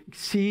 he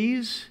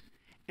sees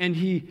and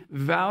he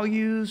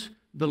values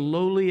the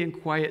lowly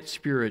and quiet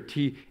spirit.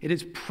 It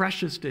is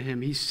precious to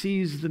him. He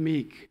sees the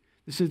meek.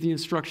 This is the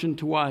instruction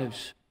to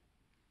wives.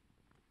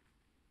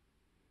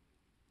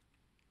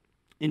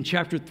 In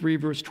chapter 3,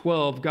 verse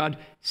 12, God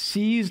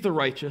sees the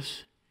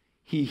righteous,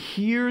 he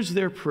hears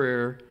their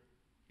prayer,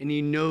 and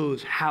he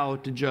knows how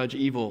to judge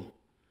evil.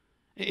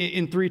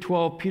 In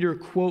 3:12, Peter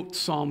quotes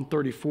Psalm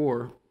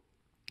 34.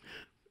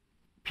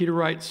 Peter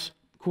writes,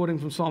 quoting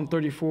from Psalm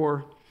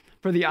 34,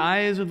 "For the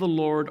eyes of the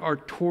Lord are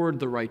toward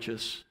the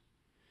righteous,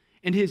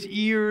 and his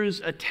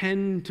ears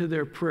attend to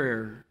their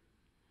prayer.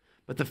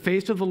 But the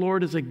face of the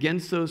Lord is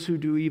against those who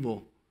do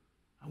evil."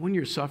 When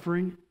you're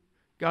suffering,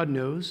 God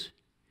knows.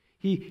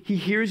 He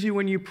hears you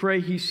when you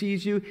pray. He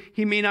sees you.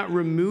 He may not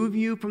remove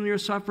you from your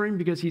suffering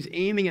because he's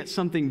aiming at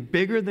something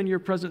bigger than your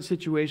present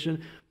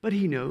situation, but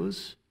he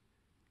knows,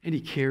 and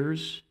he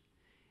cares,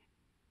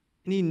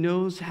 and he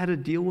knows how to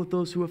deal with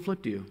those who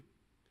afflict you.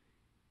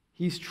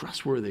 He's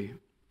trustworthy.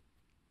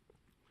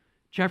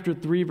 Chapter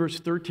 3, verse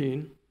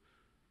 13,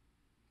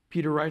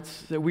 Peter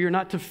writes that we are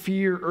not to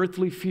fear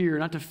earthly fear,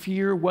 not to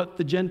fear what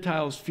the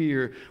Gentiles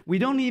fear. We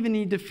don't even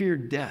need to fear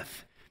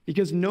death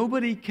because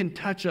nobody can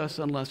touch us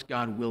unless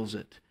God wills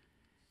it.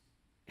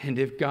 And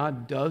if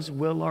God does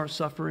will our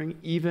suffering,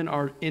 even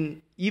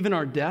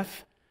our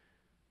death,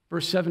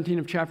 verse 17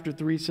 of chapter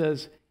 3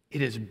 says,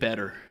 it is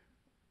better.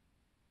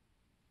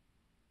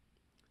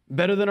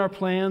 Better than our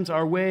plans,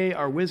 our way,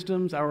 our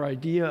wisdoms, our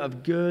idea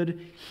of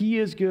good. He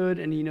is good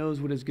and he knows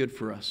what is good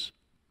for us.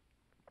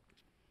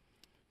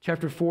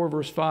 Chapter 4,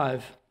 verse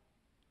 5,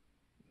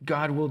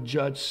 God will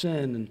judge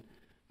sin,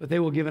 but they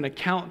will give an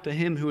account to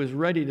him who is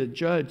ready to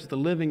judge the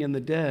living and the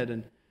dead.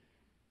 And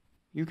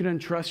You can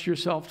entrust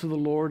yourself to the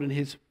Lord and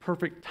his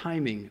perfect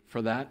timing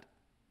for that.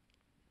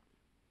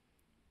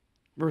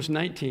 Verse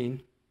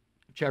 19,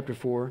 chapter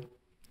 4,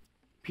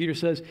 Peter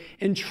says,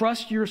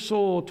 entrust your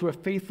soul to a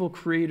faithful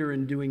creator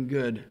in doing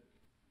good.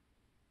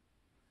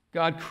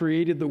 God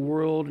created the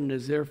world and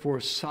is therefore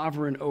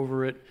sovereign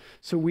over it.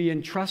 So we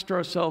entrust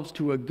ourselves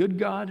to a good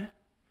God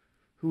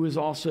who is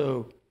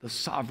also the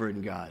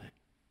sovereign God.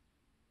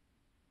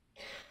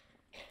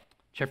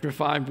 Chapter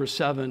 5, verse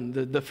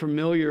 7, the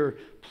familiar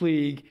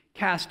plea,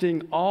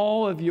 casting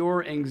all of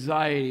your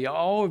anxiety,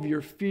 all of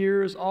your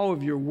fears, all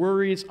of your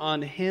worries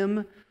on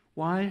him.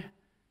 Why?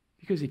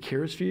 Because he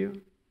cares for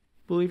you,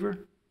 believer.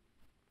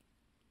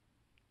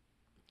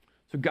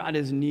 So God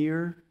is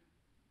near.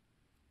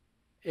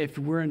 If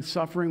we're in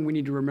suffering, we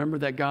need to remember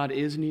that God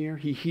is near.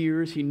 He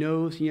hears, he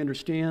knows, he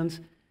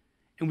understands,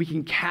 and we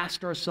can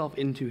cast ourselves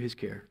into his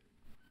care.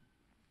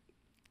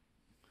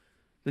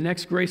 The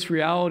next grace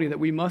reality that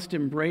we must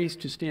embrace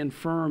to stand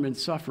firm in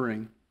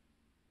suffering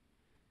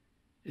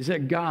is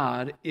that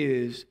God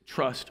is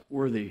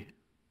trustworthy.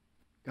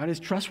 God is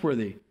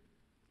trustworthy.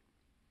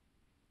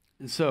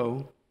 And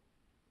so,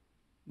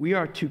 we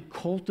are to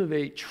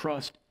cultivate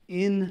trust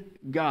in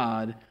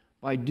God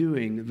by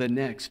doing the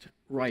next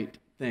right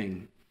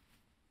thing.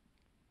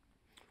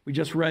 We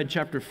just read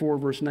chapter 4,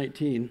 verse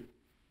 19.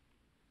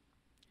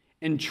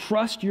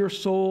 Entrust your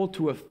soul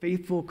to a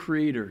faithful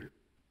creator.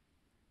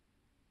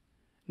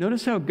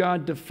 Notice how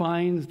God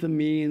defines the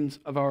means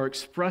of our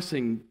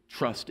expressing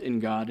trust in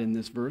God in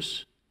this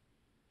verse.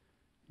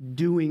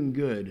 Doing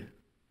good.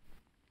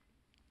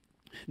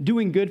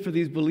 Doing good for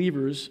these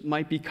believers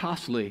might be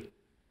costly.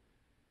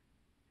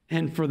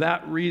 And for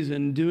that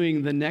reason,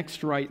 doing the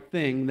next right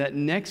thing, that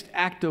next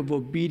act of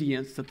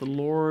obedience that the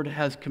Lord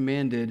has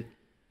commanded,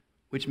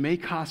 which may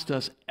cost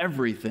us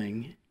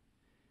everything,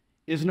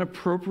 is an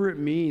appropriate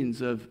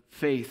means of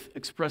faith,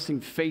 expressing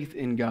faith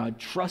in God,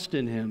 trust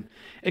in him,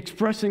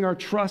 expressing our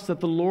trust that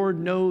the Lord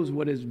knows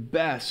what is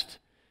best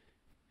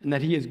and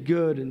that he is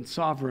good and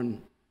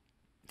sovereign.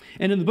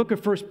 And in the book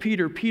of 1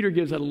 Peter, Peter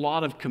gives a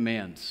lot of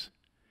commands.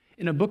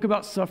 In a book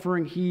about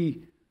suffering,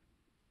 he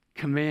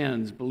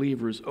commands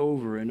believers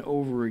over and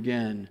over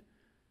again.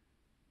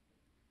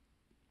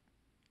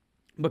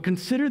 But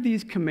consider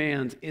these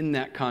commands in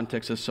that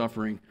context of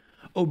suffering.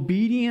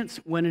 Obedience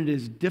when it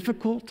is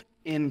difficult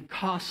and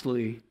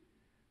costly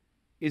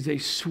is a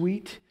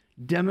sweet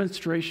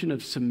demonstration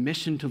of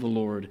submission to the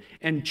Lord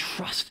and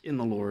trust in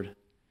the Lord.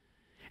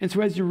 And so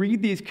as you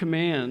read these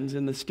commands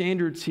and the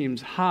standard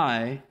seems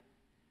high,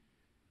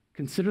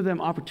 consider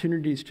them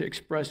opportunities to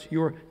express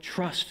your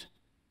trust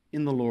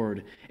in the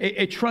Lord.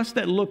 A trust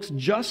that looks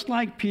just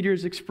like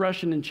Peter's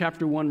expression in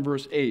chapter 1,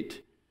 verse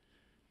 8.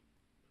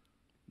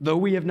 Though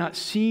we have not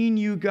seen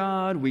you,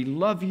 God, we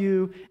love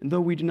you. And though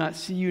we do not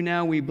see you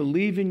now, we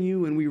believe in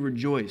you and we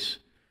rejoice.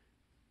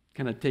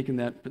 Kind of taking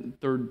that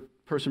third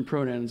person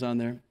pronouns on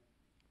there,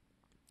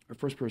 or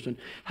first person.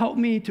 Help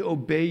me to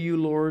obey you,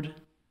 Lord,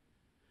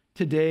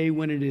 today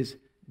when it is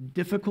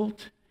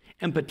difficult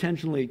and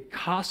potentially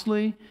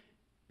costly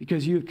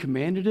because you have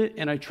commanded it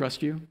and I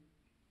trust you.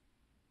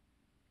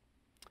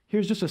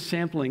 Here's just a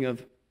sampling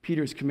of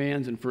Peter's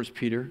commands in 1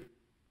 Peter.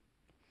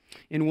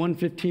 In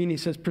 1:15, he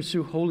says,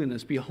 pursue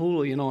holiness, be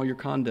holy in all your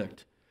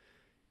conduct.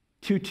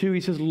 2:2,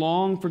 he says,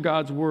 long for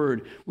God's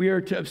word. We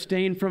are to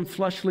abstain from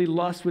fleshly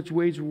lust, which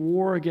wage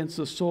war against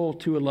the soul.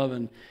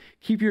 2:11.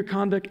 Keep your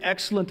conduct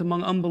excellent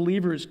among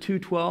unbelievers.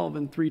 2:12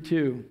 and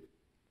 3:2.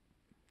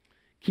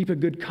 Keep a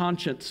good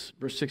conscience.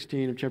 Verse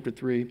 16 of chapter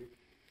 3.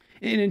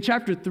 And in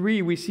chapter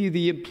 3, we see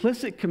the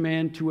implicit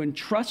command to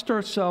entrust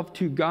ourselves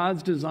to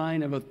God's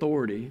design of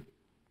authority.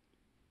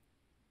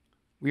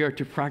 We are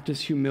to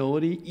practice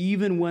humility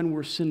even when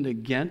we're sinned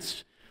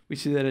against. We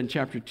see that in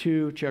chapter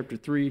 2, chapter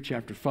 3,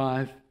 chapter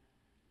 5.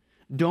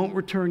 Don't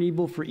return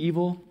evil for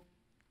evil.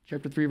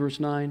 Chapter 3, verse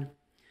 9.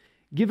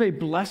 Give a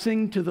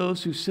blessing to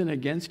those who sin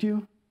against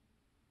you.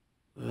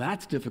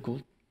 That's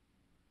difficult.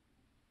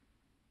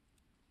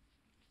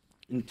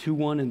 In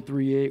 2:1 and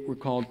 3:8, we're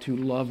called to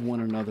love one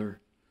another.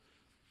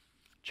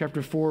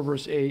 Chapter 4,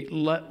 verse 8,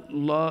 let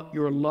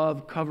your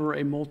love cover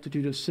a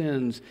multitude of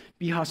sins.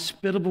 Be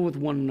hospitable with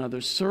one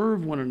another.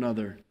 Serve one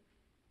another.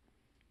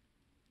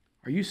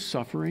 Are you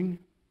suffering?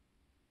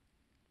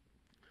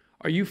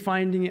 Are you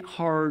finding it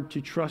hard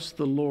to trust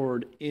the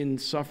Lord in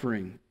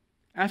suffering?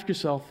 Ask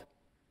yourself,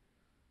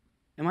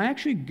 am I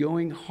actually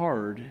going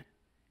hard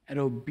at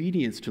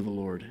obedience to the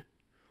Lord?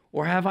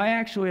 Or have I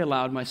actually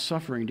allowed my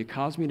suffering to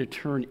cause me to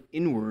turn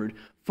inward,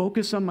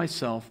 focus on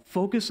myself,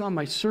 focus on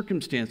my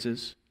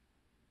circumstances?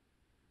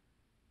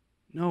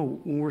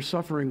 No, when we're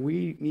suffering,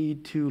 we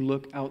need to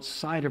look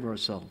outside of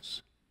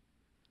ourselves.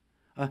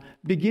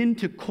 Begin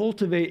to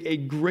cultivate a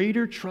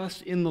greater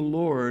trust in the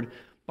Lord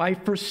by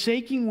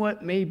forsaking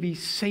what may be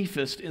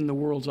safest in the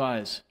world's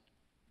eyes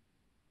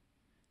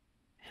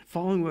and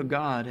following what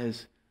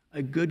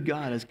a good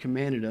God has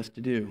commanded us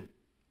to do.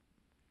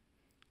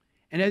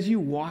 And as you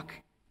walk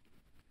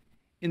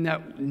in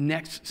that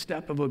next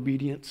step of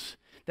obedience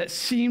that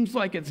seems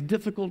like it's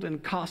difficult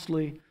and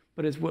costly,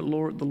 but it's what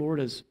the Lord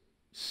has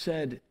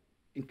said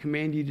and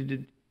commanded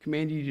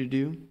you to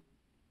do,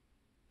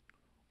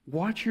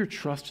 watch your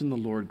trust in the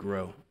Lord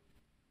grow.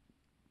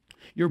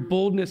 Your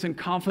boldness and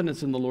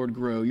confidence in the Lord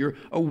grow. Your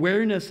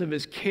awareness of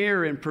his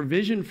care and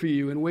provision for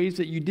you in ways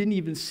that you didn't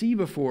even see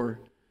before.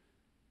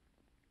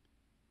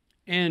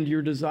 And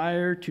your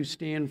desire to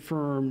stand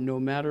firm no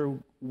matter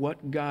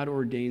what God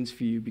ordains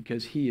for you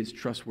because he is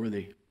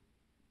trustworthy.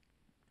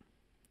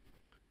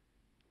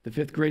 The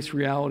fifth grace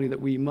reality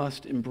that we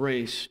must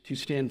embrace to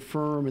stand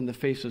firm in the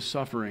face of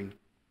suffering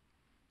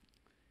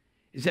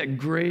is that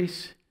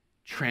grace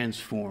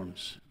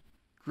transforms.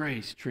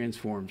 Grace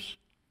transforms.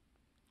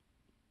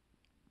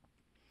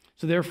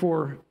 So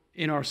therefore,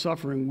 in our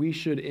suffering, we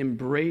should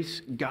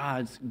embrace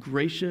God's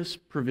gracious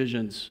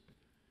provisions.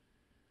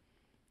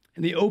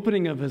 In the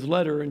opening of his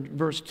letter, in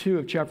verse 2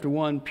 of chapter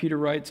 1, Peter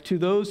writes, "To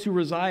those who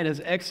reside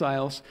as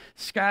exiles,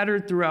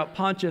 scattered throughout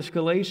Pontus,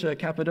 Galatia,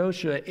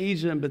 Cappadocia,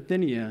 Asia, and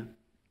Bithynia,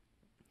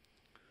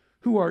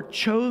 who are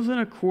chosen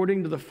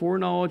according to the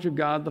foreknowledge of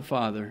God the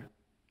Father,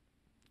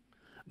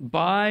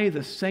 by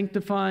the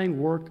sanctifying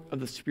work of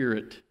the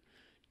Spirit,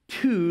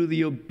 to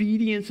the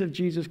obedience of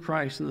Jesus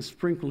Christ and the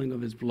sprinkling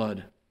of his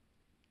blood."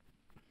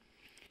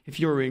 If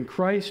you're in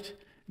Christ,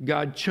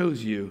 God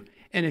chose you.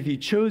 And if he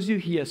chose you,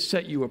 he has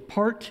set you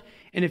apart.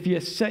 And if he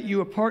has set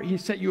you apart, he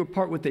set you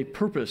apart with a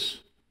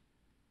purpose.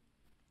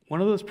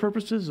 One of those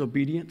purposes is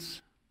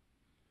obedience,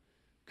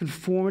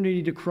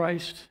 conformity to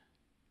Christ.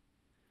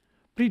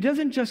 But he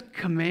doesn't just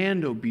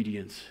command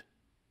obedience.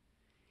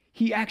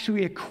 He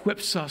actually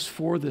equips us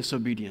for this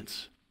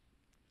obedience.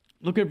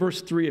 Look at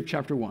verse 3 of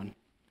chapter 1.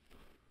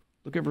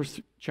 Look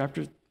at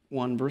chapter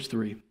 1, verse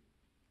 3.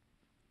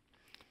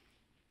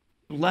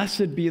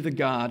 "Blessed be the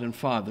God and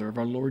Father of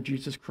our Lord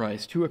Jesus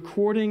Christ, who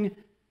according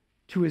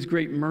to his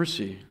great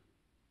mercy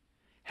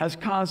has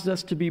caused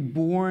us to be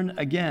born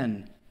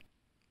again."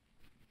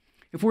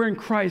 If we're in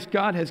Christ,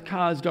 God has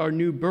caused our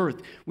new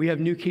birth. We have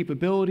new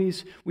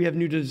capabilities. We have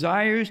new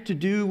desires to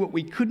do what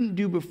we couldn't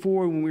do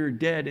before when we were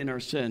dead in our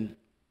sin.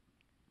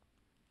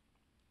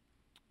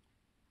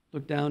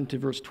 Look down to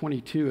verse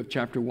 22 of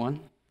chapter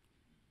 1.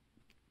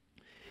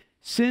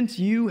 "Since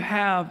you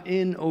have,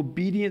 in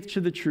obedience to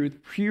the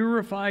truth,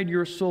 purified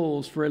your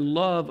souls for a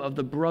love of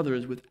the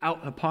brothers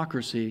without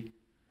hypocrisy,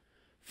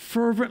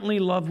 fervently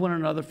love one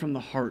another from the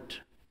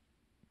heart.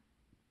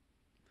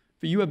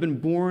 For you have been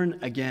born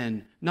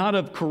again, not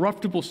of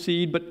corruptible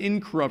seed, but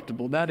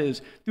incorruptible, that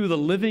is, through the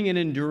living and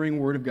enduring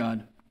Word of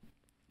God."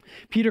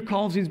 Peter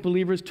calls these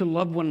believers to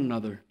love one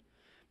another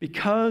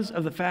because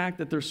of the fact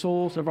that their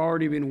souls have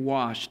already been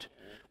washed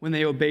when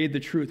they obeyed the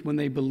truth, when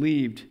they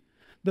believed.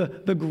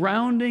 The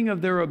grounding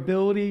of their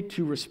ability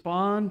to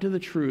respond to the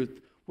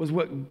truth was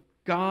what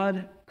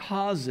God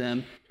caused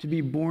them to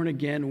be born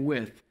again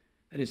with.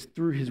 That is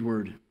through his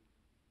word.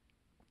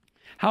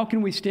 How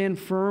can we stand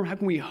firm? How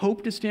can we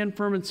hope to stand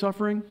firm in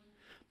suffering?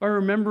 By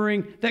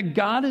remembering that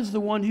God is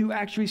the one who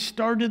actually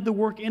started the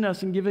work in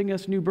us and giving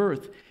us new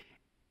birth.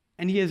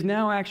 And he has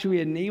now actually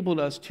enabled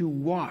us to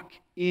walk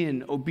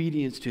in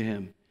obedience to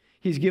him.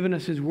 He's given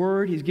us his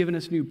word. He's given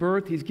us new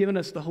birth. He's given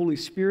us the Holy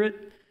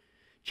Spirit.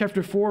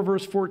 Chapter 4,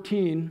 verse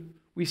 14,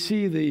 we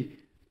see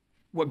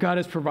what God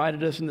has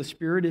provided us in the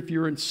Spirit. If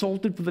you're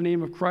insulted for the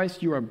name of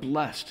Christ, you are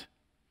blessed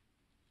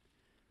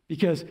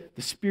because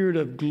the Spirit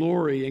of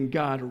glory and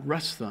God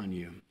rests on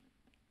you.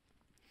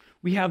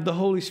 We have the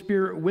Holy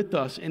Spirit with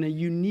us in a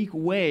unique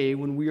way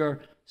when we are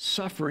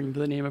suffering for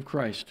the name of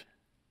Christ.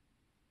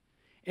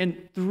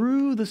 And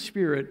through the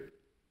Spirit,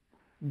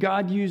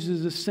 God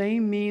uses the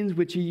same means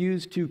which he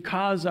used to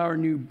cause our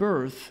new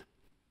birth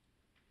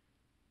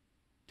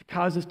to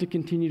cause us to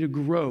continue to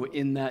grow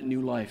in that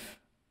new life.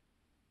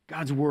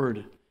 God's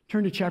word.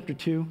 Turn to chapter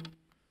 2,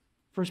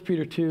 1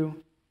 Peter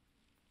 2.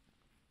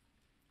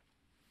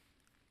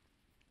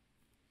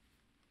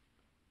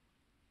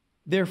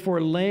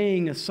 "Therefore,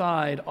 laying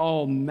aside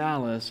all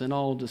malice and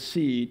all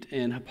deceit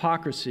and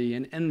hypocrisy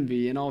and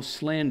envy and all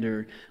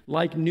slander,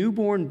 like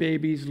newborn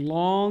babies,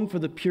 long for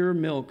the pure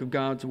milk of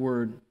God's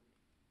word,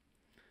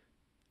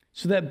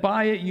 so that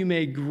by it you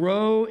may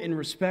grow in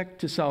respect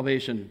to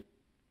salvation."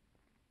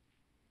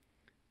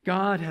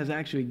 God has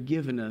actually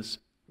given us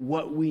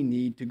what we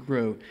need to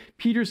grow.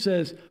 Peter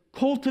says,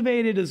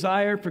 cultivate a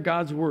desire for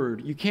God's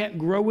word. You can't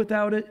grow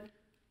without it,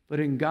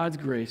 but in God's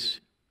grace,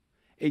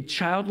 a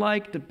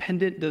childlike,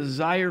 dependent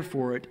desire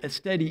for it, a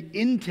steady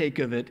intake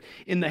of it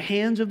in the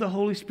hands of the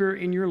Holy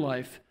Spirit in your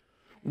life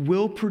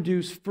will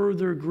produce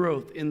further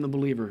growth in the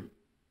believer.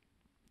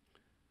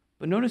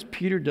 But notice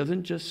Peter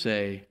doesn't just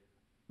say,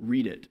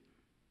 read it.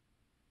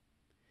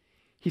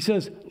 He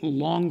says,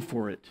 long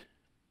for it.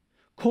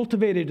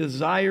 Cultivate a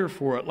desire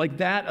for it, like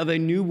that of a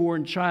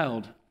newborn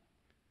child.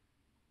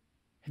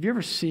 Have you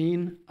ever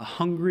seen a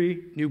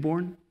hungry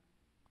newborn?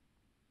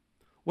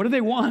 What do they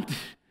want?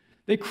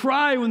 They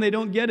cry when they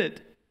don't get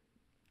it.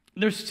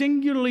 They're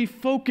singularly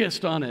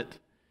focused on it.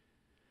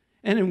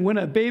 And when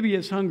a baby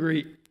is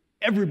hungry,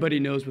 everybody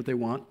knows what they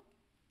want.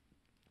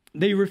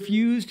 They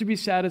refuse to be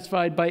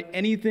satisfied by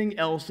anything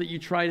else that you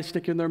try to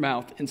stick in their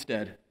mouth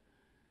instead.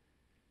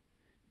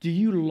 Do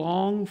you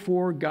long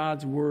for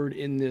God's word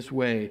in this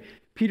way?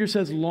 Peter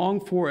says, long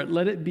for it.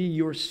 Let it be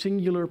your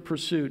singular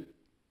pursuit.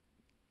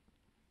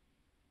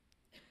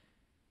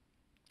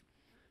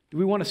 Do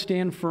we want to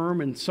stand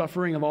firm in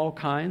suffering of all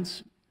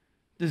kinds?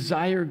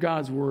 Desire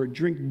God's word.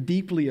 Drink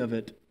deeply of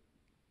it.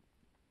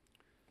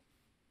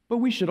 But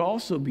we should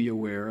also be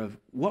aware of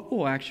what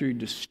will actually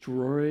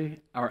destroy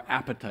our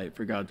appetite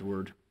for God's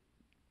word.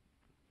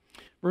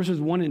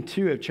 Verses 1 and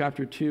 2 of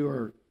chapter 2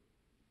 are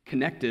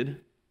connected.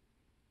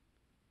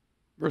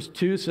 Verse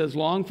 2 says,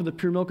 long for the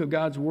pure milk of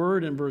God's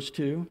word in verse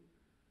 2.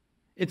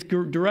 It's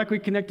directly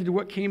connected to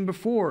what came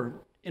before.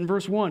 In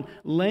verse 1,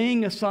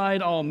 laying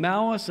aside all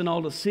malice and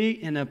all deceit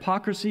and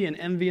hypocrisy and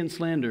envy and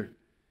slander.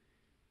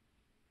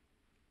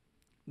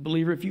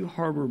 Believer, if you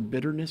harbor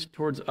bitterness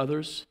towards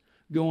others,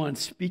 go on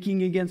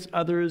speaking against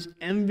others,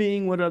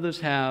 envying what others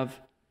have,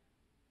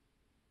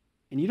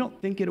 and you don't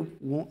think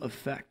it won't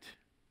affect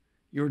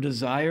your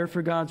desire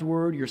for God's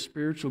word, your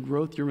spiritual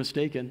growth, you're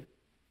mistaken.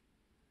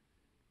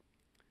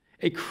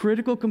 A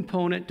critical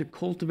component to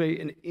cultivate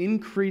an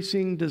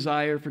increasing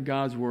desire for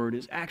God's word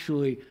is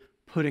actually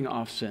putting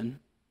off sin.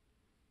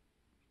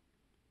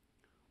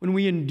 When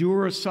we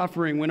endure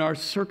suffering, when our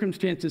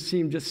circumstances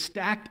seem just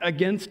stacked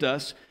against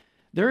us,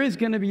 there is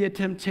going to be a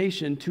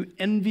temptation to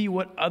envy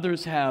what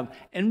others have,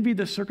 envy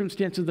the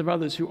circumstances of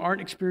others who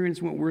aren't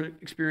experiencing what we're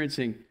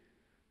experiencing.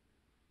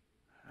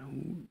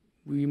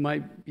 We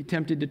might be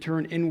tempted to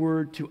turn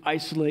inward, to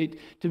isolate,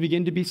 to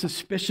begin to be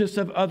suspicious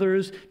of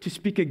others, to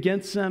speak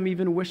against them,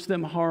 even wish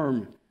them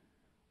harm.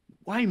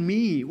 Why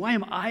me? Why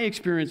am I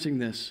experiencing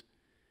this?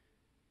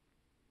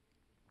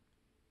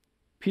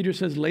 Peter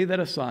says, lay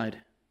that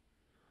aside.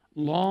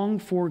 Long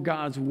for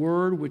God's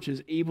word, which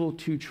is able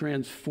to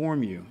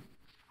transform you.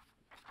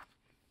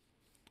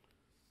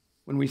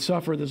 When we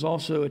suffer, there's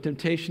also a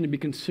temptation to be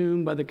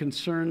consumed by the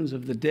concerns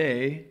of the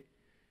day.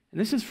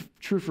 And this is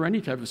true for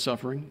any type of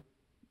suffering.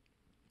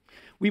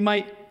 We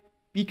might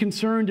be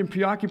concerned and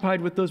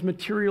preoccupied with those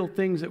material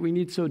things that we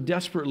need so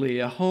desperately,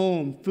 a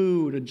home,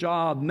 food, a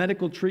job,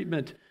 medical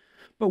treatment.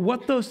 But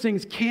what those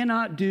things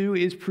cannot do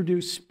is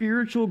produce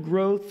spiritual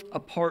growth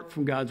apart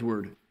from God's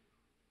word.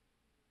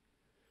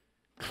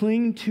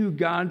 Cling to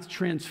God's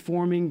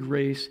transforming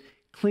grace.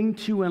 Cling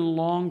to and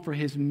long for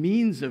his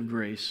means of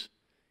grace,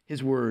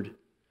 his word.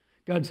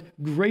 God's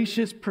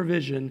gracious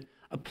provision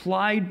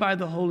applied by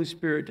the Holy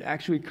Spirit to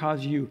actually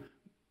cause you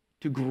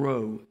to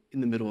grow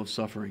in the middle of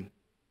suffering.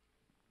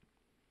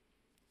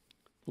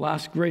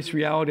 Last grace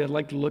reality I'd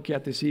like to look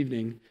at this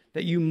evening,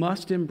 that you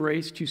must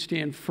embrace to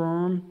stand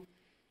firm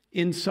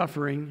in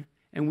suffering,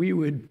 and we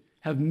would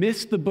have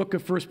missed the book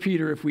of 1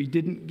 Peter if we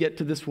didn't get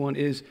to this one,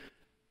 is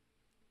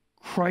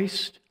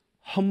Christ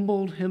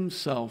humbled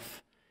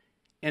himself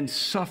and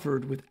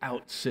suffered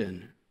without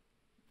sin.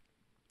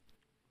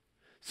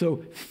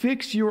 So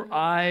fix your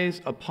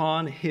eyes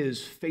upon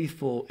his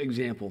faithful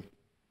example.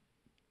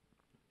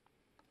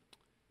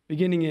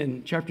 Beginning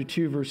in chapter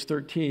 2, verse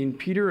 13,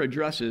 Peter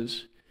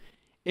addresses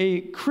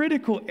a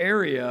critical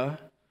area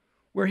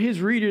where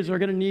his readers are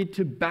going to need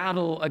to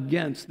battle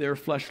against their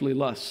fleshly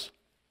lusts.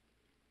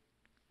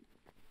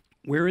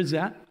 Where is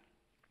that?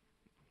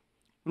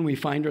 When we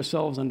find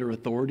ourselves under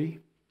authority.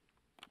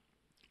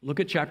 Look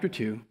at chapter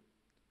 2,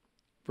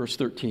 verse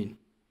 13.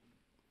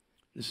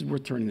 This is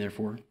worth turning there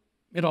for.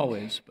 It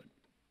always, but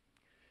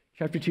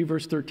chapter 2,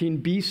 verse 13,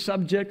 be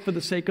subject for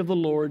the sake of the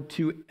Lord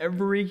to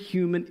every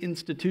human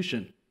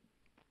institution,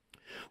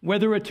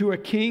 whether to a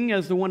king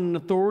as the one in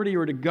authority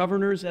or to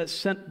governors as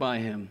sent by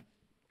him.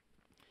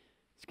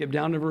 Skip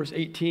down to verse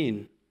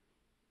 18.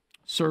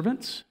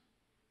 Servants,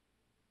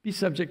 be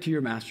subject to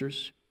your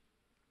masters.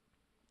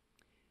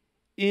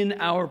 In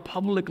our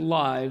public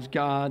lives,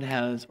 God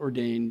has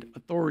ordained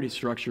authority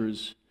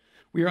structures.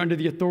 We are under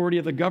the authority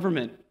of the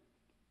government,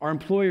 our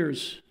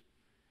employers.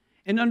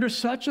 And under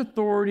such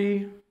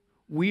authority,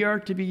 we are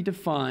to be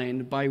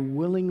defined by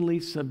willingly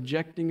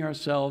subjecting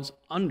ourselves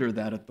under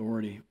that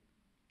authority.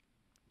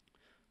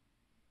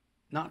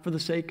 Not for the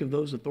sake of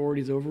those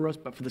authorities over us,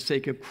 but for the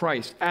sake of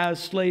Christ, as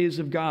slaves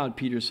of God,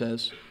 Peter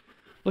says.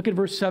 Look at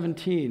verse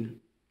 17.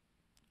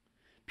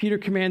 Peter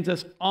commands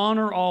us,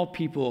 honor all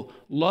people,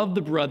 love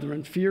the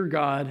brethren, fear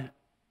God,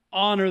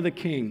 honor the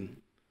king.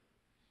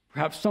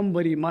 Perhaps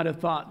somebody might have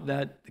thought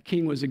that the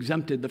king was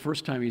exempted the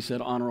first time he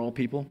said, honor all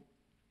people.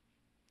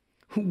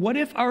 What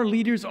if our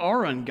leaders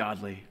are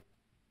ungodly?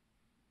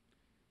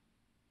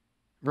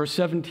 Verse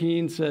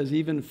 17 says,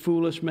 even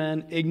foolish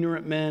men,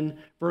 ignorant men.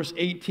 Verse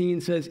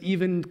 18 says,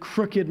 even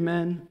crooked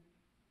men.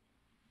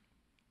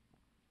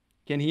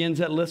 Again, he ends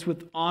that list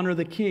with honor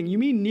the king. You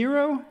mean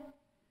Nero?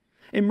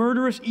 A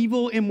murderous,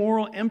 evil,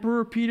 immoral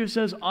emperor? Peter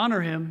says,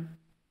 honor him.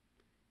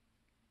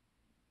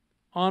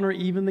 Honor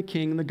even the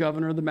king, the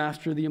governor, the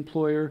master, the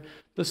employer,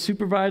 the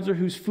supervisor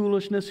whose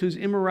foolishness, whose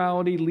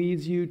immorality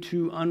leads you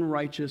to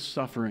unrighteous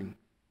suffering.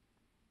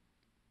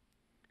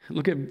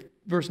 Look at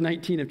verse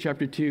 19 of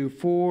chapter 2.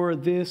 For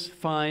this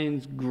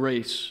finds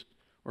grace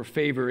or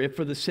favor, if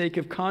for the sake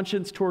of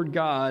conscience toward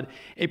God,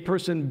 a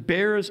person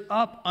bears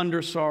up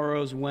under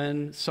sorrows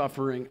when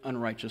suffering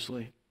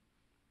unrighteously.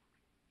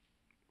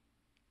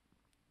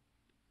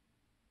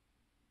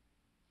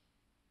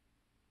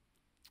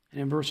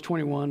 And in verse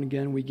 21,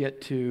 again, we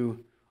get to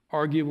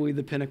arguably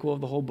the pinnacle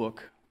of the whole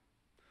book.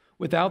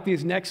 Without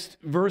these next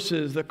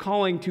verses, the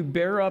calling to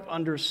bear up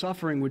under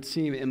suffering would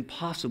seem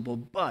impossible,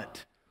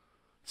 but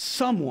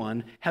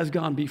someone has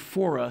gone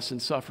before us in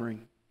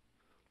suffering.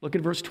 Look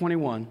at verse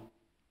 21.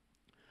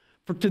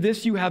 For to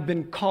this you have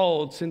been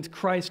called, since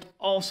Christ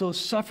also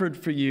suffered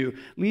for you,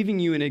 leaving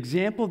you an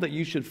example that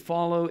you should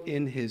follow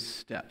in his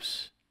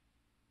steps.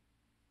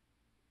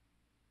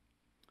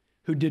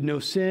 Who did no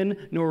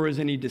sin, nor was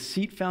any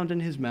deceit found in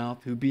his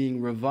mouth, who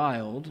being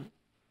reviled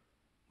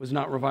was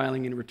not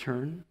reviling in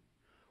return.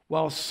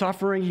 While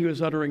suffering, he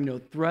was uttering no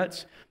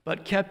threats,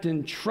 but kept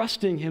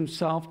entrusting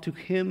himself to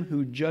him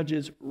who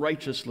judges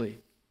righteously,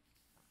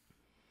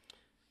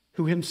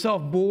 who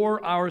himself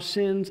bore our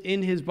sins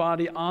in his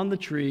body on the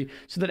tree,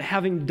 so that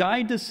having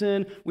died to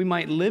sin, we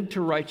might live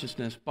to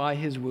righteousness. By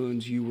his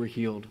wounds you were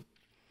healed.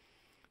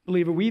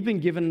 Believer, we've been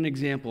given an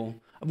example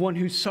of one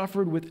who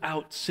suffered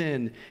without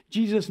sin.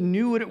 Jesus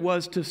knew what it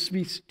was to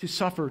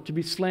suffer, to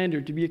be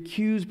slandered, to be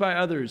accused by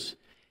others,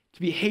 to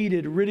be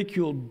hated,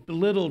 ridiculed,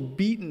 belittled,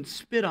 beaten,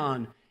 spit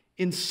on,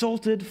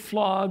 insulted,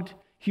 flogged,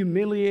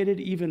 humiliated,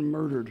 even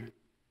murdered.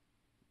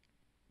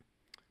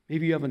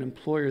 Maybe you have an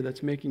employer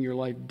that's making your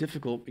life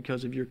difficult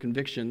because of your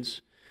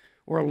convictions,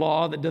 or a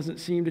law that doesn't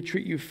seem to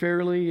treat you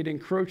fairly. It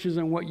encroaches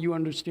on what you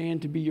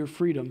understand to be your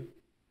freedom.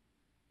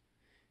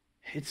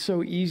 It's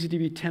so easy to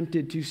be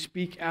tempted to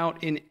speak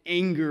out in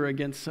anger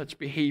against such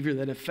behavior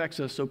that affects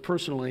us so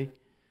personally.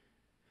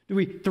 Do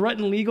we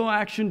threaten legal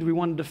action? Do we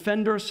want to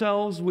defend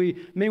ourselves?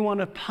 We may want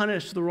to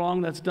punish the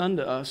wrong that's done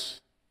to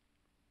us.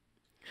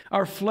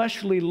 Our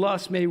fleshly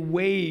lust may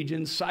wage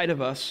inside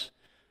of us.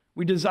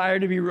 We desire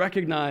to be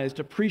recognized,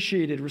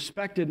 appreciated,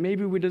 respected.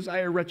 Maybe we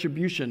desire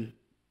retribution.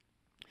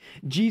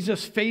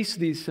 Jesus faced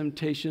these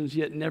temptations,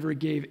 yet never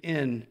gave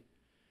in.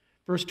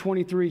 Verse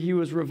 23, he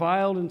was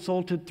reviled,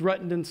 insulted,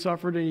 threatened, and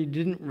suffered, and he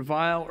didn't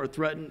revile or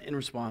threaten in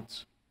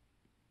response.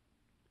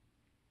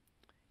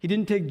 He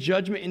didn't take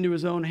judgment into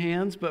his own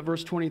hands, but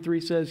verse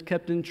 23 says,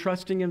 kept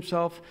entrusting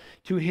himself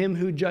to him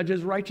who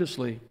judges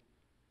righteously.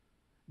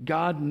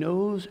 God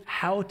knows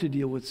how to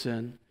deal with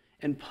sin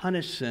and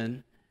punish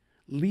sin.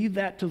 Leave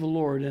that to the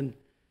Lord. And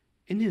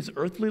in his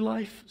earthly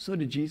life, so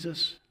did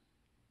Jesus.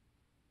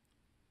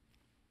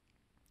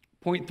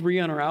 Point 3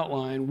 on our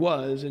outline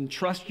was,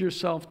 entrust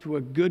yourself to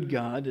a good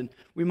God. And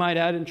we might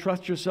add,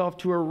 entrust yourself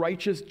to a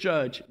righteous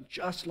judge,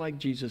 just like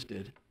Jesus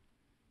did.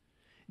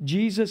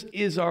 Jesus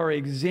is our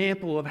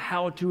example of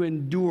how to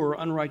endure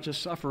unrighteous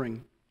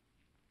suffering.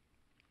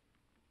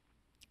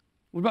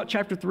 What about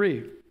chapter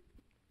 3?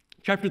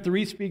 Chapter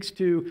 3 speaks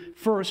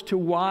first to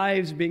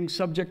wives being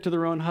subject to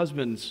their own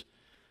husbands.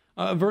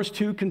 Verse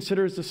 2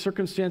 considers the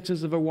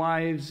circumstances of a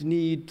wife's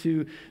need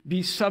to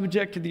be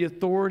subject to the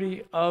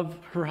authority of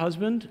her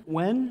husband.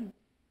 When?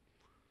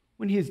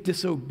 When he is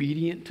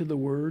disobedient to the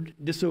word,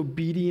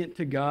 disobedient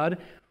to God.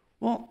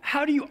 Well,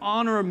 how do you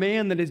honor a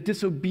man that is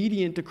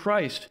disobedient to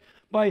Christ?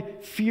 By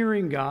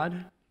fearing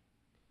God,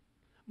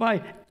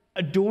 by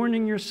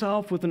adorning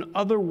yourself with an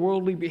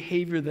otherworldly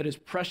behavior that is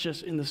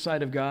precious in the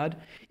sight of God,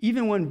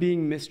 even when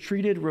being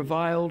mistreated,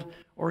 reviled,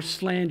 or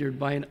slandered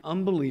by an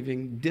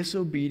unbelieving,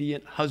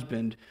 disobedient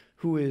husband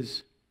who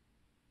is,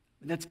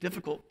 that's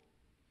difficult,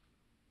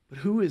 but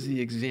who is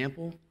the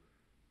example,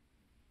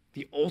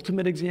 the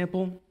ultimate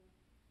example?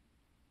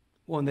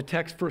 Well, in the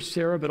text for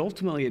Sarah, but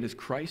ultimately it is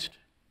Christ.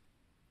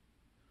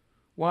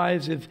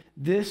 Wives, if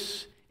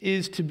this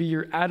is to be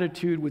your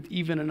attitude with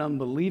even an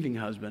unbelieving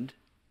husband,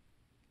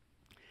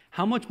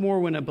 how much more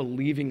when a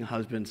believing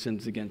husband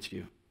sins against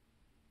you?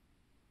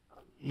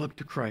 Look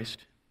to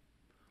Christ.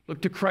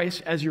 Look to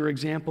Christ as your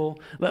example.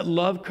 Let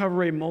love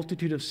cover a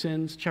multitude of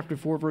sins. Chapter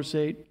 4, verse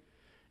 8.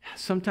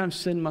 Sometimes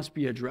sin must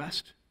be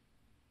addressed,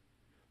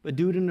 but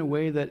do it in a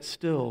way that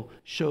still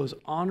shows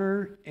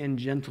honor and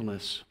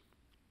gentleness.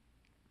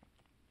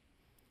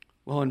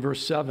 Well, in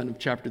verse 7 of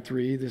chapter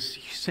 3, this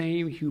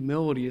same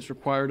humility is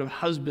required of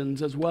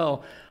husbands as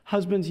well.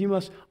 Husbands, you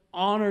must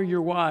honor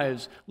your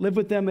wives. Live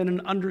with them in an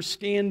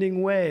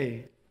understanding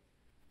way.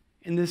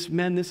 And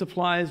this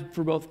applies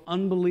for both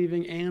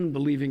unbelieving and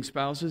believing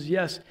spouses.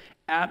 Yes,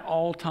 at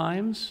all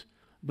times,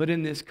 but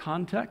in this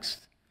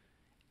context,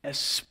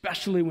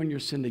 especially when you're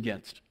sinned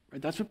against.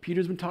 Right? That's what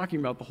Peter's been talking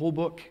about the whole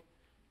book.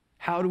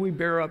 How do we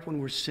bear up when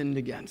we're sinned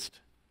against?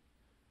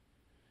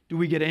 Do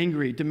we get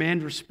angry,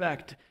 demand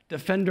respect,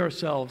 defend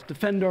ourselves,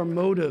 defend our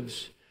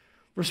motives,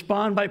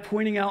 respond by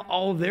pointing out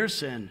all of their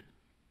sin?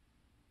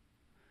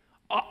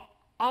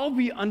 I'll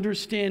be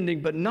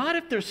understanding, but not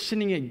if they're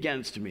sinning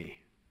against me.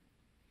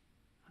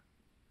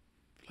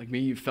 Like me,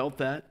 you felt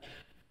that.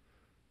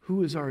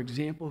 Who is our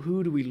example?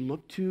 Who do we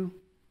look to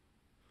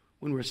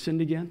when we're sinned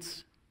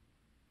against?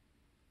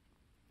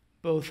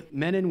 Both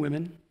men and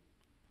women.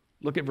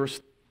 Look at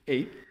verse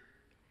 8.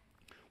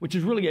 Which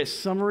is really a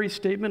summary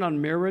statement on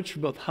marriage for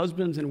both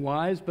husbands and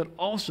wives, but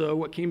also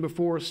what came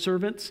before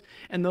servants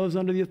and those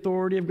under the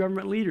authority of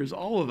government leaders,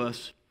 all of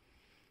us.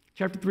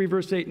 Chapter 3,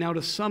 verse 8, now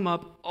to sum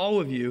up, all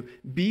of you,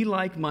 be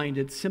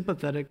like-minded,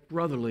 sympathetic,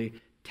 brotherly,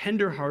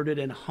 tender-hearted,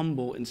 and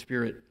humble in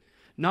spirit,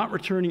 not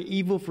returning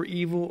evil for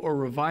evil or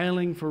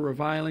reviling for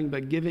reviling,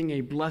 but giving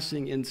a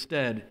blessing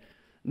instead.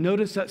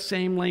 Notice that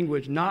same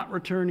language, not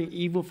returning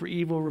evil for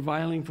evil,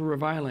 reviling for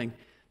reviling.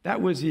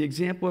 That was the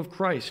example of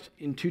Christ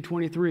in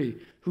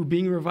 2:23, who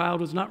being reviled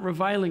was not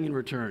reviling in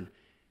return.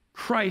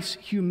 Christ's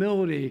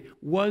humility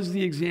was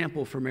the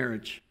example for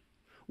marriage,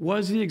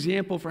 was the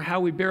example for how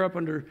we bear up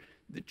under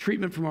the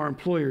treatment from our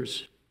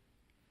employers.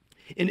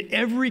 In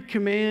every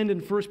command in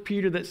 1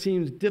 Peter that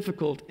seems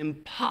difficult,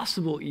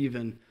 impossible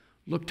even,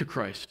 look to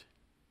Christ.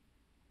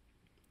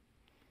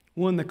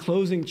 Well, in the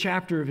closing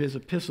chapter of his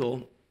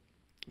epistle,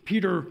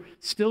 Peter,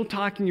 still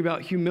talking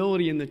about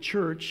humility in the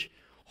church,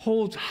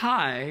 holds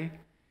high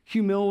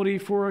humility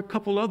for a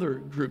couple other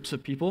groups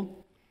of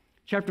people.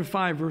 Chapter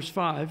 5, verse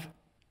 5,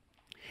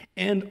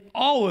 and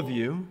all of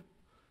you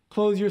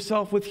clothe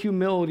yourself with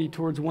humility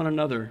towards one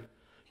another.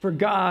 For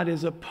God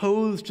is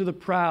opposed to the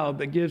proud,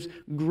 but gives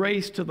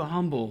grace to the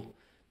humble.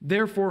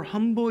 Therefore,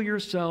 humble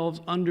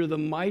yourselves under the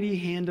mighty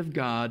hand of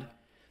God,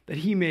 that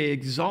he may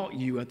exalt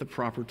you at the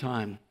proper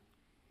time.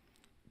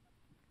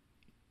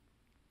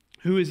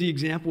 Who is the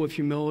example of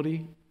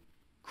humility?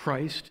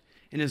 Christ,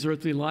 in his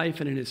earthly life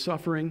and in his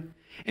suffering.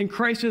 And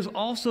Christ is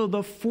also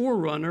the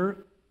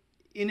forerunner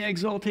in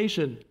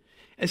exaltation,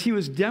 as he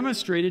was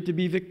demonstrated to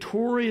be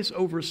victorious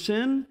over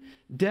sin,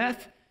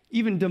 death,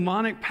 even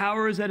demonic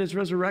powers at his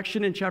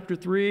resurrection in chapter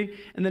 3,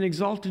 and then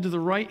exalted to the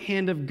right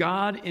hand of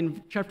God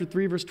in chapter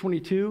 3, verse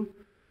 22.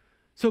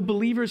 So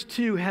believers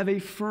too have a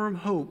firm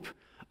hope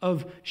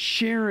of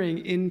sharing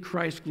in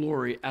Christ's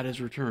glory at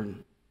his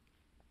return.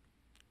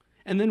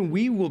 And then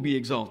we will be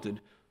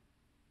exalted.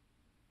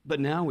 But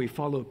now we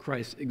follow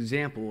Christ's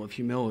example of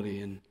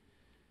humility. And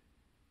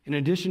in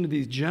addition to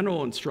these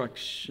general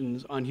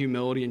instructions on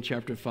humility in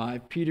chapter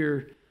 5,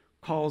 Peter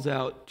calls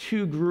out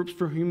two groups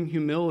for whom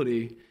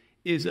humility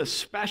is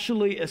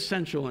especially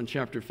essential in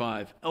chapter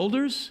 5,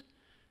 elders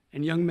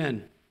and young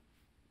men.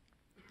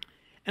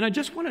 And I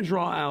just want to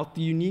draw out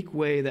the unique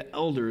way that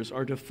elders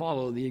are to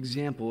follow the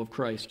example of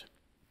Christ.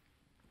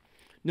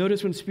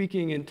 Notice when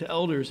speaking to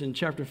elders in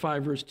chapter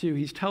 5, verse 2,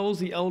 he tells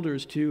the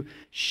elders to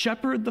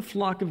shepherd the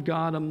flock of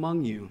God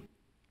among you.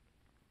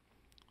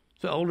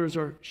 So elders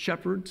are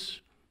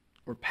shepherds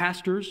or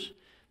pastors.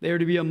 They are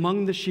to be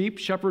among the sheep.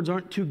 Shepherds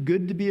aren't too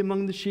good to be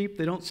among the sheep.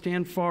 They don't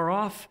stand far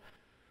off.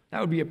 That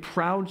would be a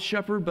proud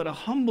shepherd, but a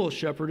humble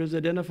shepherd is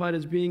identified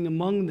as being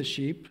among the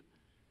sheep.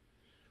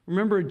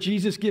 Remember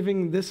Jesus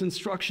giving this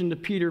instruction to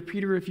Peter,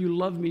 Peter, if you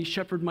love me,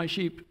 shepherd my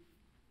sheep.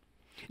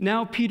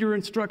 Now Peter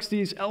instructs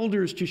these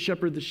elders to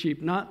shepherd the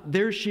sheep, not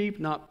their sheep,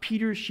 not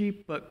Peter's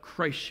sheep, but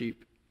Christ's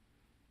sheep.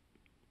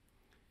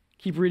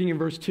 Keep reading in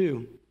verse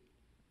 2.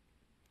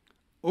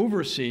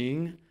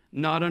 Overseeing,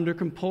 not under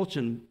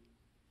compulsion,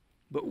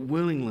 but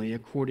willingly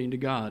according to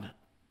God.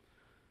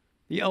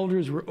 The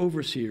elders were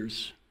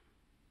overseers.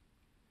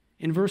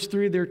 In verse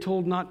 3, they're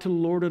told not to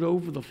lord it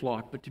over the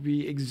flock, but to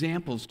be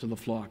examples to the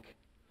flock.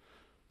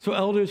 So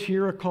elders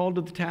here are called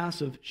to the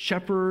task of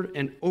shepherd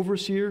and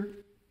overseer.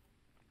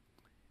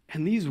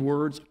 And these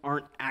words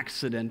aren't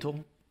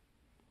accidental.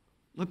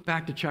 Look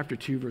back to chapter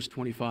 2, verse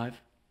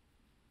 25.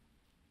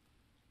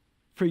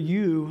 For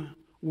you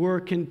were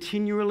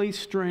continually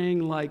straying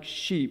like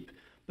sheep,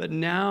 but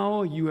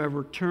now you have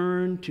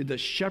returned to the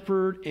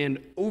shepherd and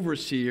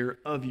overseer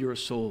of your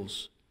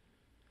souls.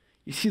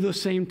 You see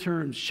those same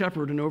terms,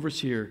 shepherd and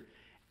overseer.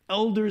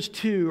 Elders,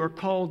 too, are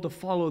called to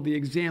follow the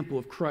example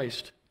of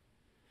Christ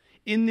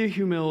in their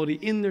humility,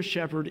 in their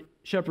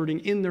shepherding,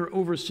 in their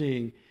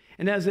overseeing.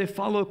 And as they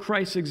follow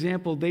Christ's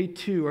example, they,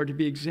 too, are to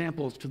be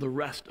examples to the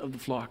rest of the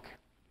flock.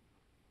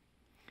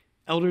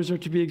 Elders are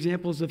to be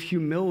examples of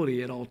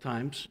humility at all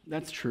times.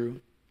 That's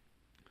true.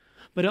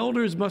 But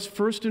elders must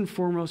first and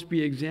foremost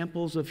be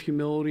examples of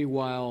humility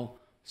while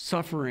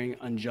suffering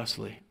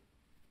unjustly.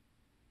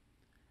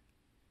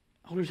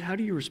 Elders, how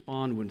do you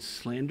respond when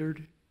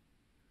slandered,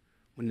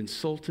 when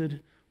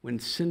insulted, when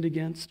sinned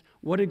against?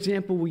 What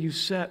example will you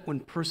set when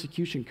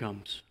persecution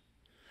comes?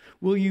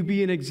 Will you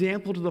be an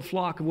example to the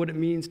flock of what it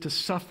means to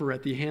suffer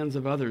at the hands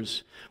of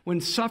others? When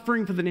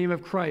suffering for the name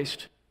of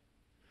Christ,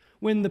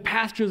 when the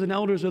pastors and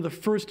elders are the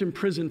first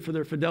imprisoned for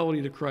their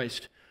fidelity to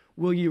Christ,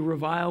 will you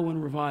revile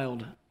when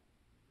reviled?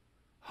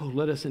 Oh,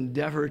 let us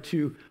endeavor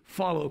to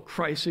follow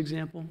Christ's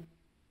example.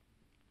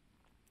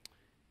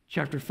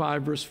 Chapter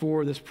 5, verse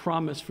 4, this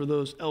promise for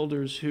those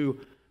elders who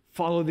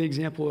follow the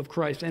example of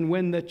Christ. And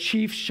when the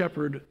chief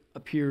shepherd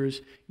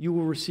appears, you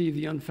will receive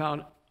the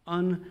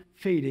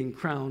unfading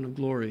crown of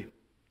glory.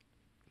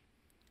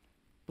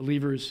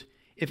 Believers,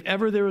 if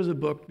ever there is a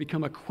book to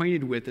become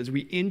acquainted with as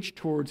we inch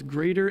towards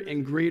greater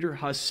and greater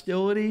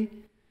hostility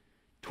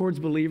towards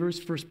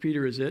believers, 1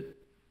 Peter is it.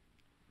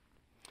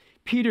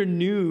 Peter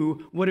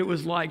knew what it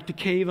was like to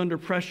cave under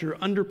pressure,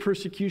 under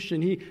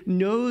persecution. He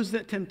knows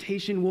that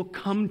temptation will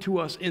come to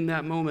us in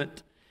that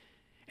moment.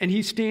 And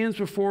he stands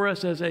before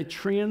us as a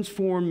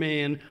transformed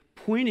man,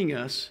 pointing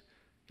us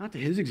not to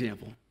his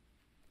example,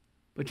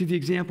 but to the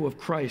example of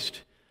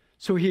Christ.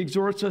 So he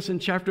exhorts us in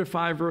chapter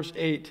 5, verse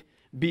 8,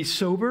 be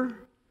sober,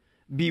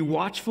 be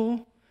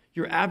watchful.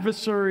 Your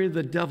adversary,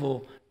 the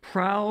devil,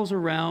 prowls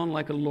around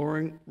like a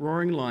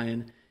roaring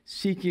lion,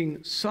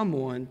 seeking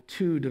someone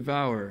to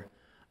devour,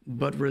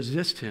 but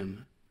resist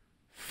him,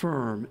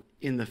 firm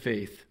in the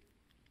faith.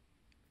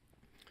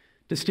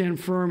 To stand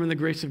firm in the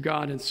grace of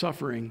God in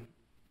suffering,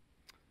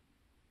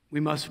 we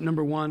must,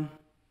 number one,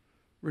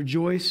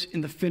 rejoice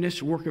in the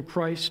finished work of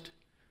Christ.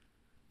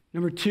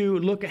 Number two,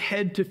 look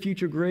ahead to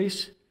future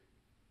grace.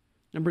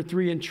 Number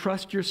three,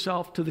 entrust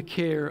yourself to the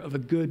care of a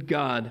good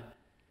God.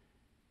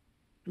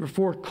 Number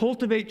four,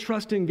 cultivate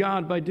trust in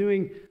God by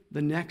doing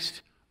the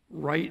next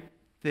right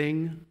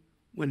thing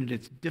when it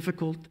is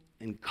difficult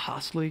and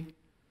costly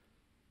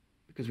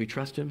because we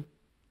trust him.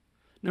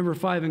 Number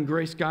five,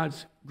 embrace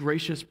God's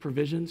gracious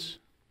provisions.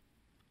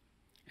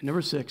 And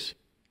number six,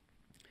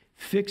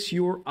 fix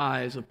your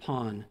eyes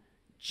upon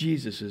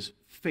Jesus'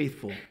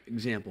 faithful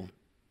example.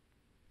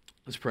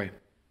 Let's pray.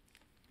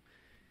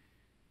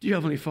 Dear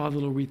Heavenly Father,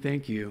 Lord, we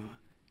thank you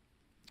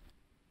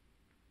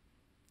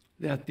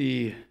that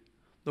the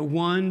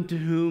one to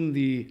whom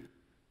the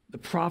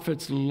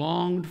prophets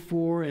longed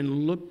for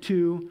and looked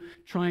to,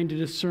 trying to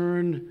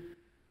discern,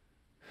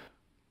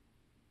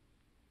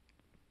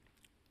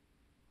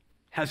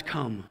 has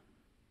come.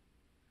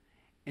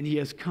 And he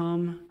has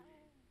come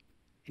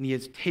and he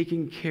has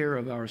taken care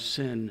of our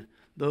sin,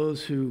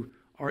 those who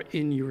are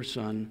in your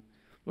Son.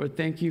 Lord,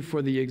 thank you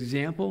for the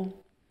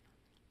example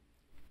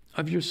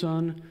of your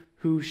Son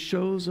who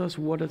shows us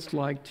what it's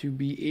like to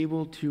be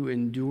able to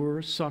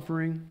endure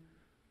suffering.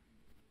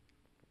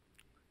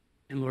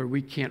 And Lord,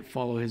 we can't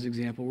follow his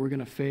example. We're going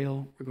to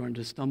fail. We're going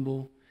to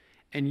stumble.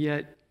 And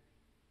yet,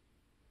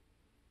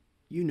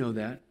 you know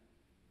that.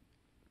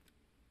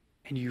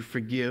 And you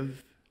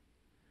forgive.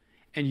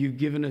 And you've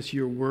given us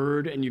your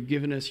word, and you've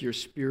given us your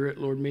spirit.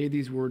 Lord, may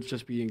these words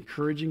just be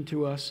encouraging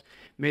to us.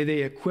 May they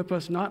equip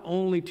us not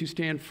only to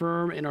stand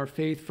firm in our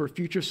faith for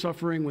future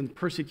suffering when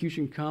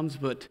persecution comes,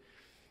 but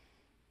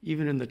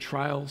even in the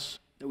trials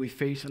that we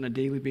face on a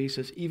daily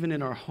basis, even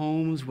in our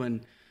homes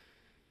when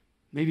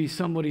maybe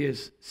somebody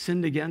has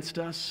sinned against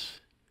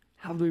us.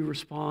 How do we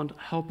respond?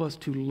 Help us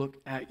to look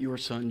at your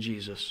Son,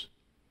 Jesus.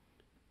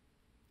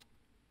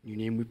 In your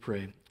name we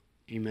pray.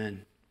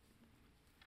 Amen.